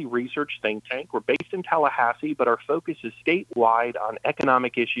policy research think tank. We're based in Tallahassee, but our focus is statewide on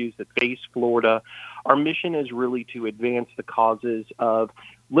economic issues that face Florida. Our mission is really to advance the causes of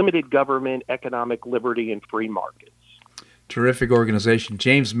limited government, economic liberty, and free markets. Terrific organization.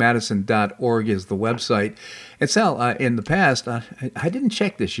 JamesMadison.org is the website. And Sal, in the past, I didn't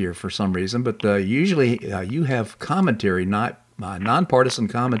check this year for some reason, but usually you have commentary, nonpartisan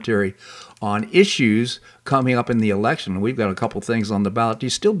commentary on issues coming up in the election. We've got a couple things on the ballot. Do you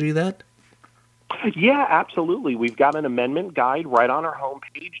still do that? Yeah, absolutely. We've got an amendment guide right on our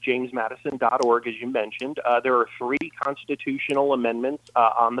homepage, jamesmadison.org, as you mentioned. There are 3 constitutional amendments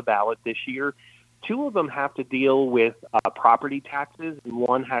on the ballot this year. 2 of them have to deal with property taxes, and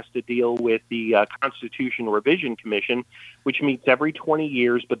 1 has to deal with the Constitution Revision Commission, which meets every 20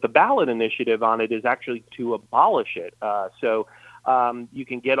 years. But the ballot initiative on it is actually to abolish it. You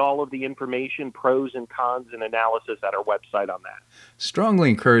can get all of the information, pros and cons, and analysis at our website on that. Strongly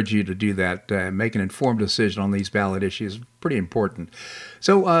encourage you to do that. Make an informed decision on these ballot issues. Pretty important.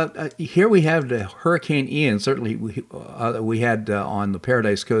 So here we have the Hurricane Ian. Certainly we had on the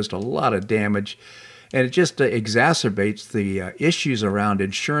Paradise Coast a lot of damage, and it just exacerbates the issues around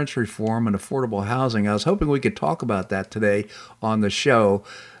insurance reform and affordable housing. I was hoping we could talk about that today on the show.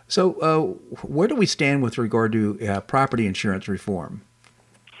 So where do we stand with regard to property insurance reform?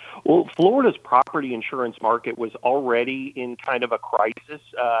 Well, Florida's property insurance market was already in kind of a crisis,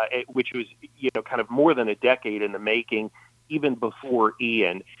 which was, kind of more than a decade in the making, even before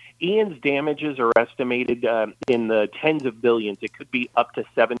Ian. Ian's damages are estimated in the tens of billions. It could be up to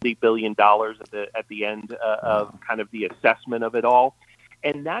 $70 billion at the end of kind of the assessment of it all.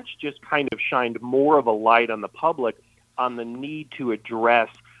 And that's just kind of shined more of a light on the public on the need to address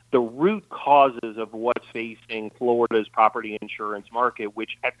the root causes of what's facing Florida's property insurance market,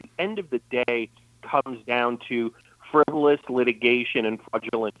 which at the end of the day comes down to frivolous litigation and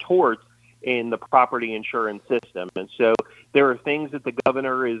fraudulent torts in the property insurance system. And so there are things that the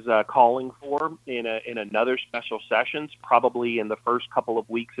governor is calling for in another special sessions, probably in the first couple of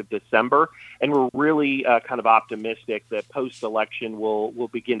weeks of December. And we're really kind of optimistic that post-election we'll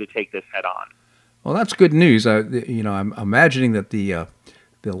begin to take this head on. Well, that's good news. I'm imagining that the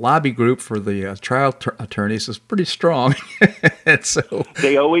lobby group for the trial attorneys is pretty strong. So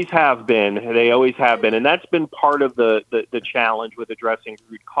they always have been. And that's been part of the challenge with addressing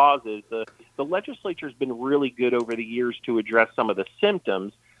root causes. The legislature's been really good over the years to address some of the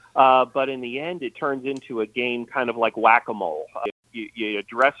symptoms, but in the end, it turns into a game kind of like whack-a-mole. You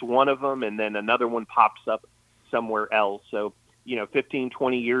address one of them, and then another one pops up somewhere else. So 15,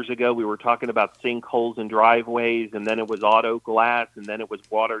 20 years ago, we were talking about sinkholes and driveways, and then it was auto glass, and then it was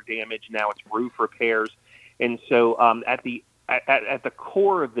water damage. Now it's roof repairs. And so at the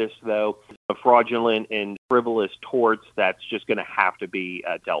core of this, though, is fraudulent and frivolous torts that's just going to have to be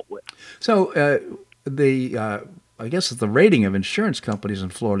dealt with. So I guess the rating of insurance companies in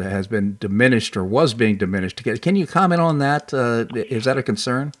Florida has been diminished or was being diminished. Can you comment on that? Is that a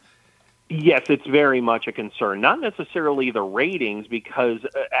concern? Yes, it's very much a concern. Not necessarily the ratings, because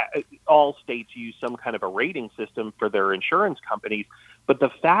all states use some kind of a rating system for their insurance companies, but the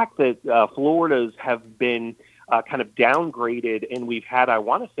fact that Florida's have been kind of downgraded, and we've had, I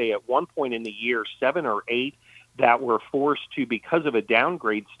want to say at one point in the year, 7 or 8 that were forced to, because of a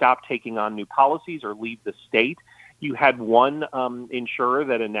downgrade, stop taking on new policies or leave the state. You had one insurer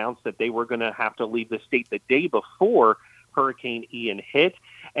that announced that they were going to have to leave the state the day before Hurricane Ian hit.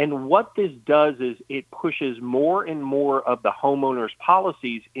 And what this does is it pushes more and more of the homeowners'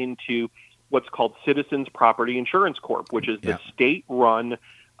 policies into what's called Citizens Property Insurance Corp., which is the state-run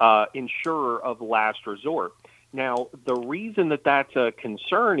insurer of last resort. Now, the reason that that's a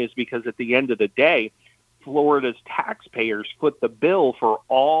concern is because at the end of the day, Florida's taxpayers foot the bill for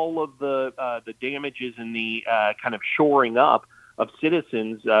all of the damages and the kind of shoring up of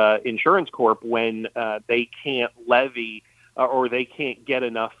Citizens Insurance Corp. When they can't levy or they can't get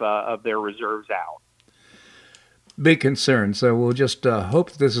enough of their reserves out. Big concern. So we'll just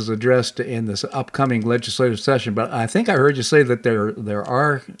hope this is addressed in this upcoming legislative session. But I think I heard you say that there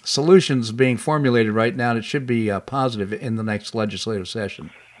are solutions being formulated right now that should be positive in the next legislative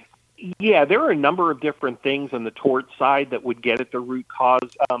session. Yeah, there are a number of different things on the tort side that would get at the root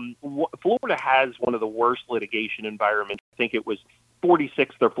cause. Florida has one of the worst litigation environments. I think it was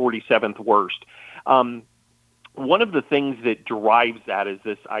 46th or 47th worst. One of the things that drives that is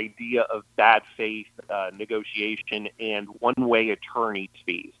this idea of bad faith negotiation and one-way attorney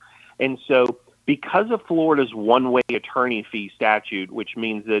fees. And so because of Florida's one-way attorney fee statute, which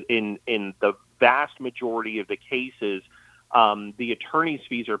means that in the vast majority of the cases, the attorney's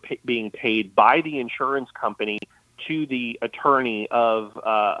fees are being paid by the insurance company to the attorney of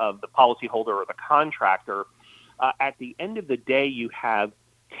the policyholder or the contractor. At the end of the day, you have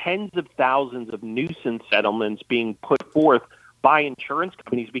tens of thousands of nuisance settlements being put forth by insurance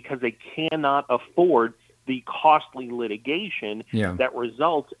companies because they cannot afford the costly litigation that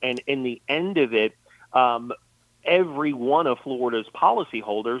results. And in the end of it, every one of Florida's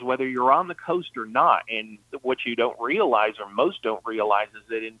policyholders, whether you're on the coast or not, and what you don't realize, or most don't realize, is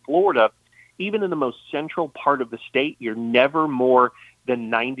that in Florida, even in the most central part of the state, you're never more than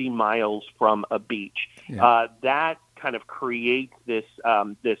 90 miles from a beach. Yeah. That kind of creates this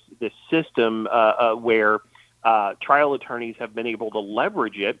system where trial attorneys have been able to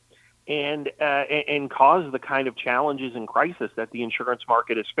leverage it and cause the kind of challenges and crisis that the insurance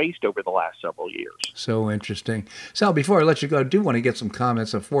market has faced over the last several years. So interesting. Sal, before I let you go, I do want to get some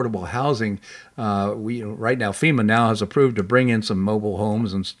comments. Affordable housing. Right now, FEMA now has approved to bring in some mobile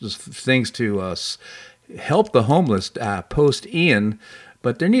homes and things to help the homeless post-Ian,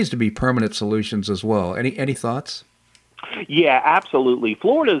 but there needs to be permanent solutions as well. Any thoughts? Yeah, absolutely.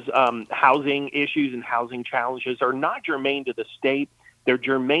 Florida's housing issues and housing challenges are not germane to the state. They're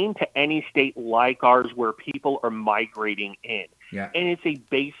germane to any state like ours where people are migrating in. Yeah. And it's a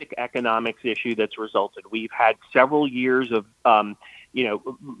basic economics issue that's resulted. We've had several years of,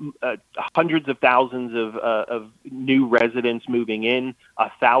 hundreds of thousands of new residents moving in,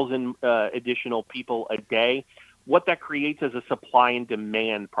 1,000 additional people a day. What that creates is a supply and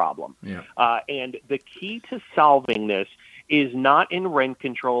demand problem. Yeah. And the key to solving this is not in rent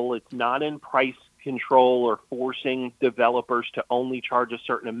control. It's not in price control or forcing developers to only charge a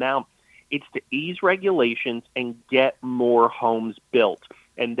certain amount. It's to ease regulations and get more homes built.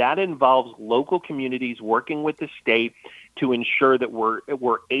 And that involves local communities working with the state to ensure that we're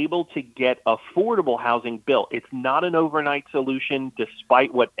able to get affordable housing built. It's not an overnight solution,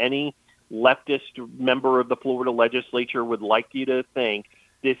 despite what any leftist member of the Florida legislature would like you to think.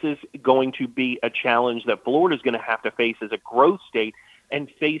 This is going to be a challenge that Florida is going to have to face as a growth state, and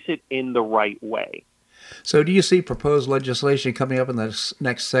face it in the right way. So do you see proposed legislation coming up in the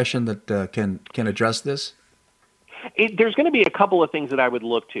next session that can address this? There's going to be a couple of things that I would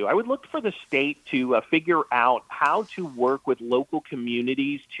look to. I would look for the state to figure out how to work with local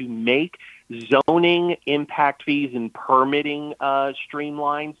communities to make zoning, impact fees, and permitting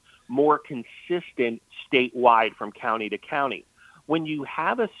streamlines more consistent statewide from county to county. When you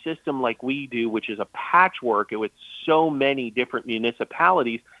have a system like we do, which is a patchwork with so many different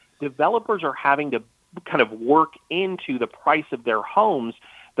municipalities, developers are having to kind of work into the price of their homes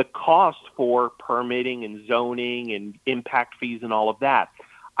the cost for permitting and zoning and impact fees and all of that.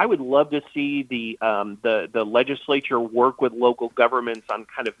 I would love to see the legislature work with local governments on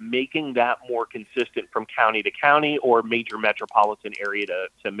kind of making that more consistent from county to county or major metropolitan area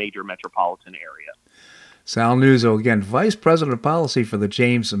to major metropolitan area. Sal Nuzzo, again, Vice President of Policy for the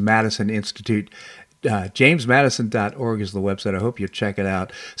James Madison Institute. JamesMadison.org is the website. I hope you check it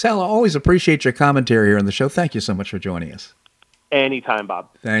out. Sal, I always appreciate your commentary here on the show. Thank you so much for joining us. Anytime, Bob.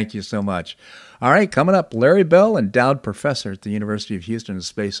 Thank you so much. All right, coming up, Larry Bell, endowed professor at the University of Houston in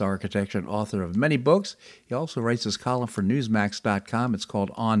space architecture and author of many books. He also writes his column for Newsmax.com. It's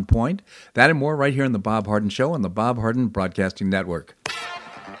called On Point. That and more right here on The Bob Harden Show on the Bob Harden Broadcasting Network.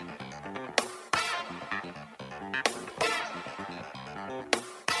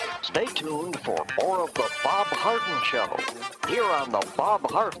 Stay tuned for more of The Bob Harden Show here on the Bob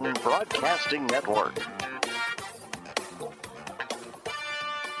Harden Broadcasting Network.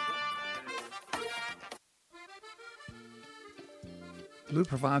 Blue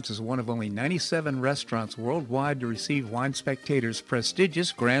Provence is one of only 97 restaurants worldwide to receive Wine Spectator's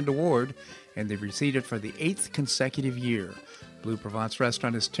prestigious Grand Award, and they've received it for the 8th consecutive year. Blue Provence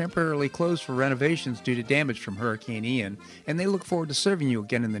restaurant is temporarily closed for renovations due to damage from Hurricane Ian, and they look forward to serving you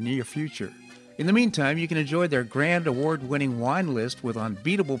again in the near future. In the meantime, you can enjoy their Grand Award-winning wine list with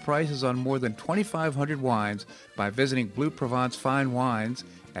unbeatable prices on more than 2,500 wines by visiting Blue Provence Fine Wines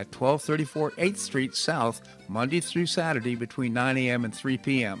at 1234 8th Street South, Monday through Saturday between 9 a.m. and 3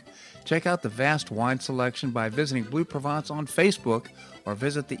 p.m. Check out the vast wine selection by visiting Blue Provence on Facebook or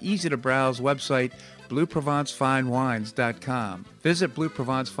visit the easy-to-browse website BlueProvenceFineWines.com. Visit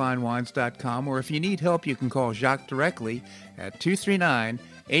BlueProvenceFineWines.com, or if you need help, you can call Jacques directly at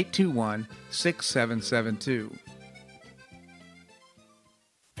 239-821-6772.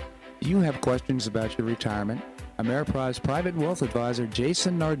 Do you have questions about your retirement? Ameriprise Private Wealth Advisor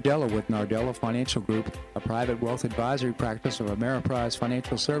Jason Nardella with Nardella Financial Group, a private wealth advisory practice of Ameriprise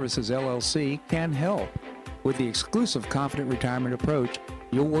Financial Services, LLC, can help. With the exclusive Confident Retirement Approach,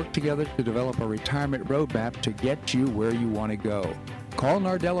 you'll work together to develop a retirement roadmap to get you where you want to go. Call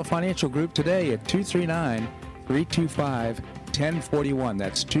Nardella Financial Group today at 239-325-1041.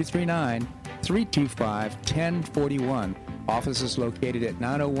 That's 239-325-1041. Office is located at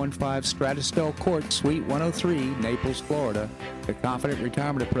 9015 Stratosdale Court, Suite 103, Naples, Florida. The Confident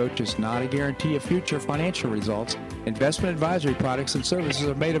Retirement Approach is not a guarantee of future financial results. Investment advisory products and services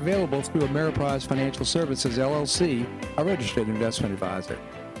are made available through Ameriprise Financial Services, LLC, a registered investment advisor.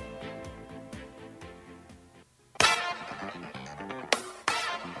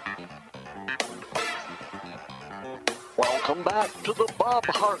 Welcome back to the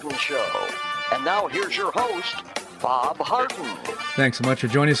Harden Show. And now here's your host, Bob Harden. Thanks so much for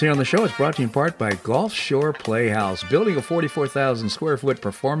joining us here on the show. It's brought to you in part by Gulf Shore Playhouse, building a 44,000 square foot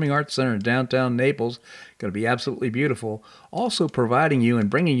performing arts center in downtown Naples. Going to be absolutely beautiful. Also providing you and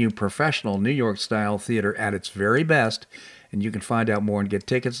bringing you professional New York style theater at its very best. And you can find out more and get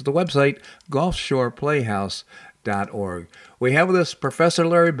tickets at the website gulfshoreplayhouse.org. We have with us Professor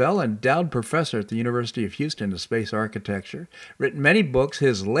Larry Bell, endowed professor at the University of Houston of Space Architecture, written many books.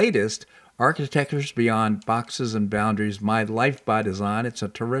 His latest, Architectures Beyond Boxes and Boundaries, My Life by Design. It's a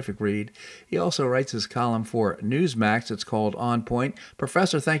terrific read. He also writes his column for Newsmax. It's called On Point.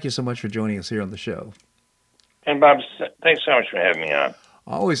 Professor, thank you so much for joining us here on the show. And Bob, thanks so much for having me on.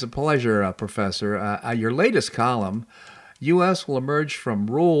 Always a pleasure, Professor. Your latest column, U.S. will emerge from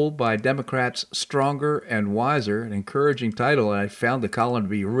rule by Democrats stronger and wiser, an encouraging title, and I found the column to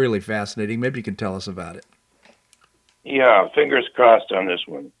be really fascinating. Maybe you can tell us about it. Yeah, fingers crossed on this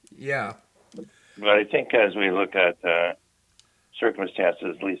one. Yeah. But I think as we look at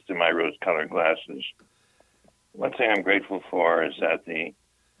circumstances, at least in my rose-colored glasses, one thing I'm grateful for is that the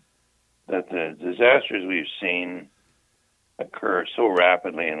disasters we've seen occur so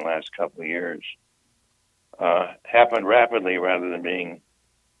rapidly in the last couple of years happened rapidly rather than being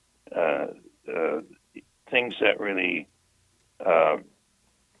things that really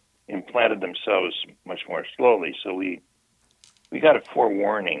implanted themselves much more slowly. So we got a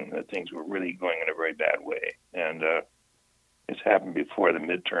forewarning that things were really going in a very bad way. And it's happened before the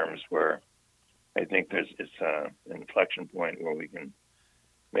midterms where I think it's an inflection point where we can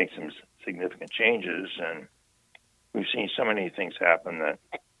make some significant changes. And we've seen so many things happen that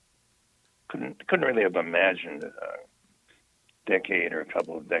couldn't really have imagined a decade or a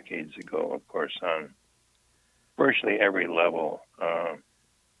couple of decades ago, of course, on virtually every level.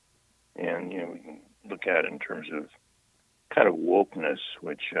 And, we can look at it in terms of kind of wokeness,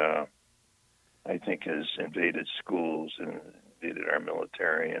 which I think has invaded schools and invaded our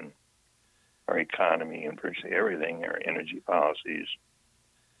military and our economy and virtually everything, our energy policies,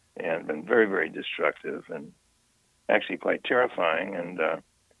 and been very, very destructive and actually quite terrifying. And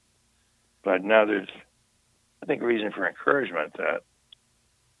but now there's, I think, reason for encouragement that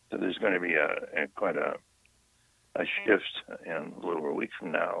there's going to be quite a shift in a little over a week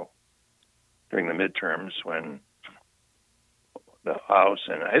from now during the midterms when the House,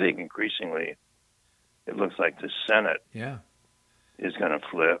 and I think increasingly it looks like the Senate is going to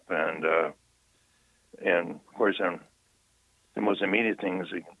flip. And of course, the most immediate thing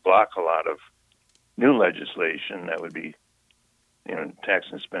is we can block a lot of new legislation that would be, tax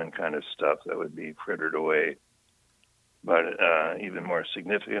and spend kind of stuff that would be frittered away. But even more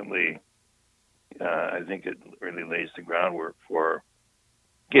significantly, I think it really lays the groundwork for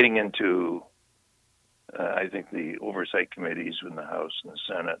getting into I think the oversight committees in the House and the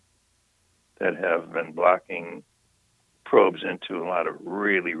Senate that have been blocking probes into a lot of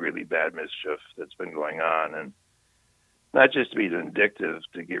really, really bad mischief that's been going on. And not just to be vindictive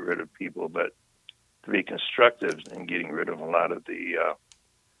to get rid of people, but to be constructive in getting rid of a lot of the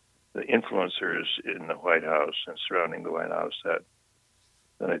influencers in the White House and surrounding the White House that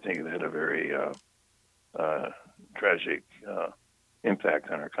I think have had a very tragic impact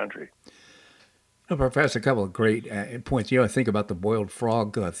on our country. No, Professor, a couple of great points. I think about the boiled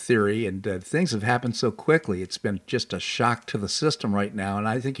frog theory, and things have happened so quickly. It's been just a shock to the system right now, and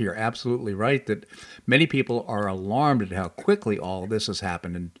I think you're absolutely right that many people are alarmed at how quickly all of this has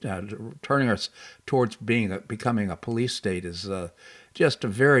happened, and turning us towards becoming a police state is just a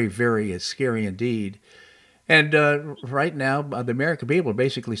very, very scary indeed. And right now, the American people are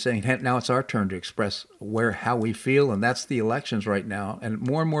basically saying, hey, now it's our turn to express how we feel, and that's the elections right now. And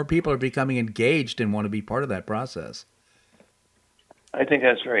more people are becoming engaged and want to be part of that process. I think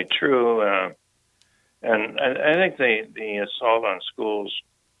that's very true. And I think the assault on schools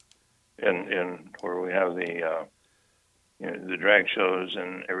in where we have the drag shows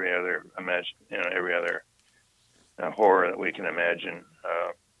and every other horror that we can imagine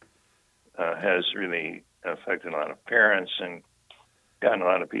has really affected a lot of parents and gotten a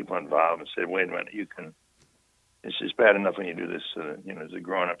lot of people involved and said, wait a minute, it's just bad enough when you do this to the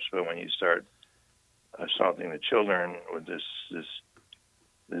grown-ups, but when you start assaulting the children with this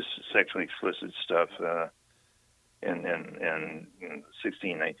sexually explicit stuff and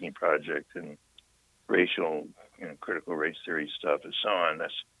 1619 Project and racial, critical race theory stuff and so on,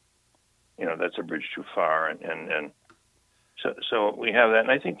 that's a bridge too far. And so we have that. And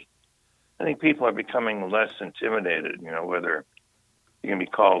I think people are becoming less intimidated, whether you can be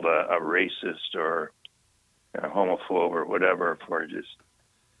called a racist or a homophobe or whatever for just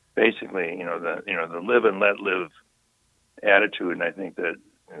basically, the live and let live attitude. And I think that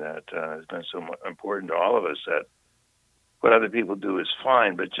that has been so important to all of us, that what other people do is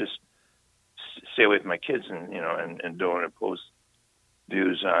fine, but just stay away from my kids, and don't impose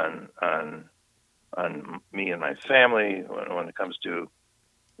views on me and my family when it comes to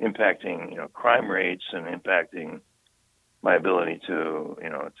impacting crime rates and impacting my ability to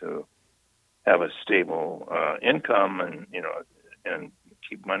have a stable income and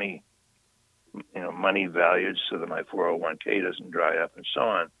keep money valued so that my 401k doesn't dry up and so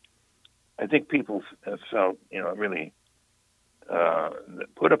on. I think people have felt really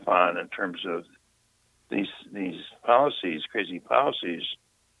put upon in terms of these policies, crazy policies.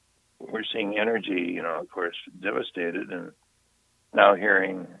 We're seeing energy, of course, devastated, and now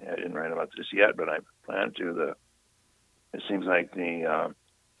hearing, I didn't write about this yet, but I plan to, it seems like the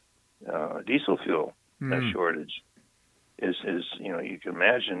diesel fuel shortage is you can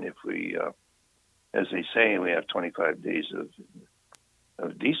imagine if we, as they say, we have 25 days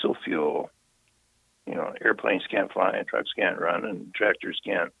of diesel fuel, airplanes can't fly and trucks can't run and tractors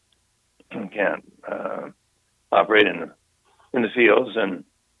can't operate in the fields, and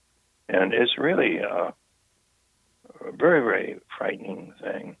it's really a very, very frightening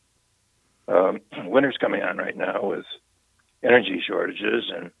thing. Winter's coming on right now with energy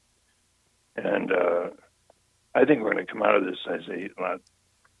shortages, and I think we're going to come out of this as a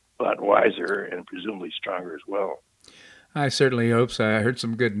lot wiser and presumably stronger as well. I certainly hope so. I heard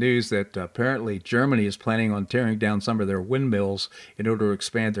some good news that apparently Germany is planning on tearing down some of their windmills in order to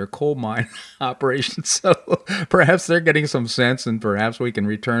expand their coal mine operations. So perhaps they're getting some sense, and perhaps we can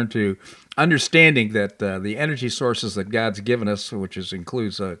return to understanding that the energy sources that God's given us, which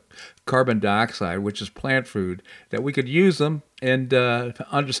includes carbon dioxide, which is plant food, that we could use them and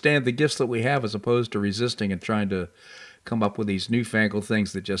understand the gifts that we have as opposed to resisting and trying to come up with these newfangled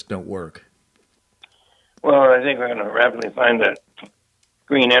things that just don't work. Well, I think we're going to rapidly find that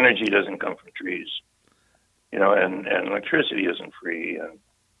green energy doesn't come from trees, and electricity isn't free. And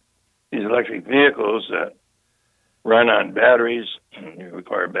these electric vehicles that run on batteries,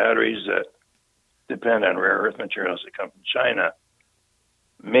 require batteries that depend on rare earth materials that come from China.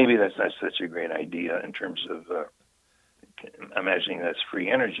 Maybe that's not such a great idea in terms of imagining that's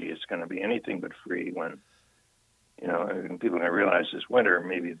free energy. It's going to be anything but free when, people are going to realize this winter,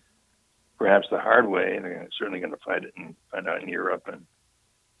 maybe perhaps the hard way, and they're certainly going to find out in Europe and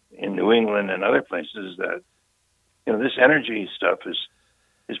in New England and other places that, this energy stuff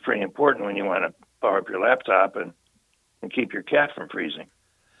is pretty important when you want to power up your laptop and keep your cat from freezing.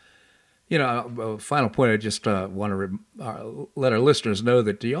 A final point, I just want to let our listeners know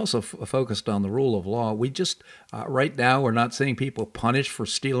that you also focused on the rule of law. We just, right now, we're not seeing people punished for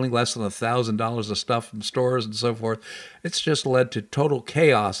stealing less than $1,000 of stuff from stores and so forth. It's just led to total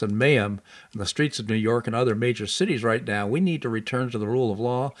chaos and mayhem in the streets of New York and other major cities right now. We need to return to the rule of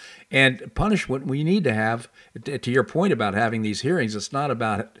law and punishment. We need to have, to your point about having these hearings, it's not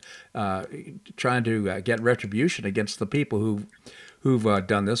about trying to get retribution against the people who've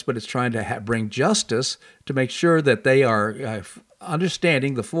done this, but it's trying to bring justice to make sure that they are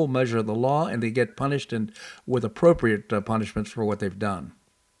understanding the full measure of the law and they get punished and with appropriate punishments for what they've done.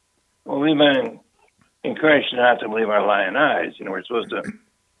 Well, we've been encouraged not to believe our lying eyes. We're supposed to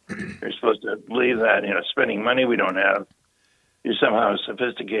believe that spending money we don't have is somehow a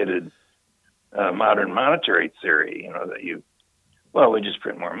sophisticated modern monetary theory. That we just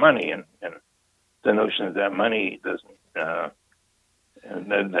print more money, and the notion that money doesn't.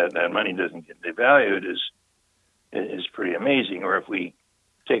 And then that money doesn't get devalued is pretty amazing. Or if we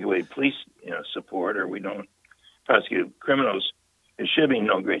take away police support, or we don't prosecute criminals, it should be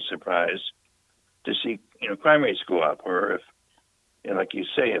no great surprise to see crime rates go up. Or if, like you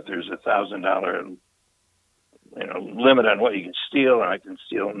say, if there's $1,000 limit on what you can steal, and I can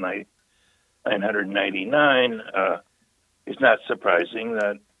steal 999, it's not surprising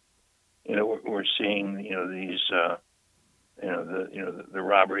that we're seeing these. The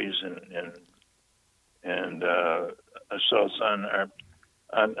robberies and assaults on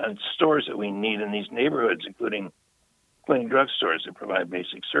stores that we need in these neighborhoods, including drugstores that provide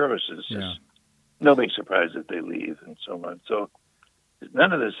basic services. Yeah. It's no big surprise that they leave and so on. So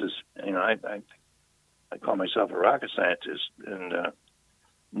none of this is, I call myself a rocket scientist, and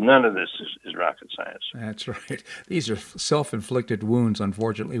none of this is rocket science. That's right. These are self-inflicted wounds,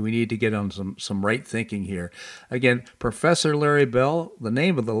 unfortunately. We need to get on some right thinking here. Again, Professor Larry Bell, the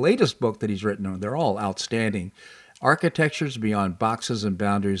name of the latest book that he's written, they're all outstanding. Architectures Beyond Boxes and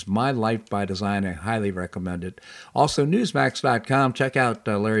Boundaries, My Life by Design. I highly recommend it. Also, Newsmax.com. Check out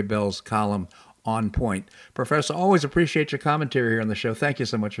Larry Bell's column, On Point. Professor, always appreciate your commentary here on the show. Thank you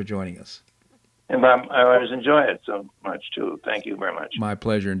so much for joining us. And Bob, I always enjoy it so much, too. Thank you very much. My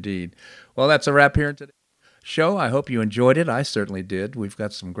pleasure indeed. Well, that's a wrap here in today's show. I hope you enjoyed it. I certainly did. We've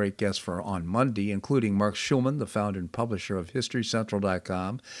got some great guests for on Monday, including Mark Schulman, the founder and publisher of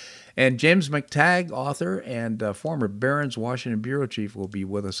HistoryCentral.com. And James McTagg, author and former Barron's Washington Bureau Chief, will be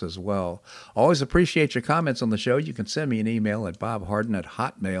with us as well. Always appreciate your comments on the show. You can send me an email at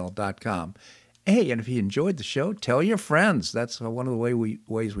bobharden@hotmail.com. Hey, and if you enjoyed the show, tell your friends. That's one of the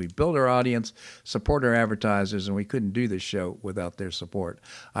ways we build our audience, support our advertisers, and we couldn't do this show without their support.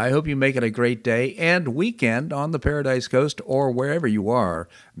 I hope you make it a great day and weekend on the Paradise Coast or wherever you are.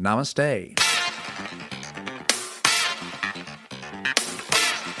 Namaste.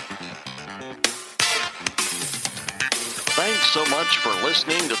 Thanks so much for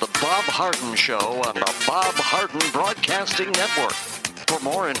listening to The Bob Harden Show on the Bob Harden Broadcasting Network. For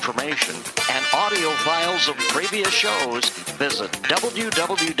more information and audio files of previous shows, visit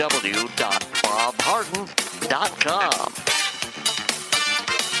www.bobharden.com.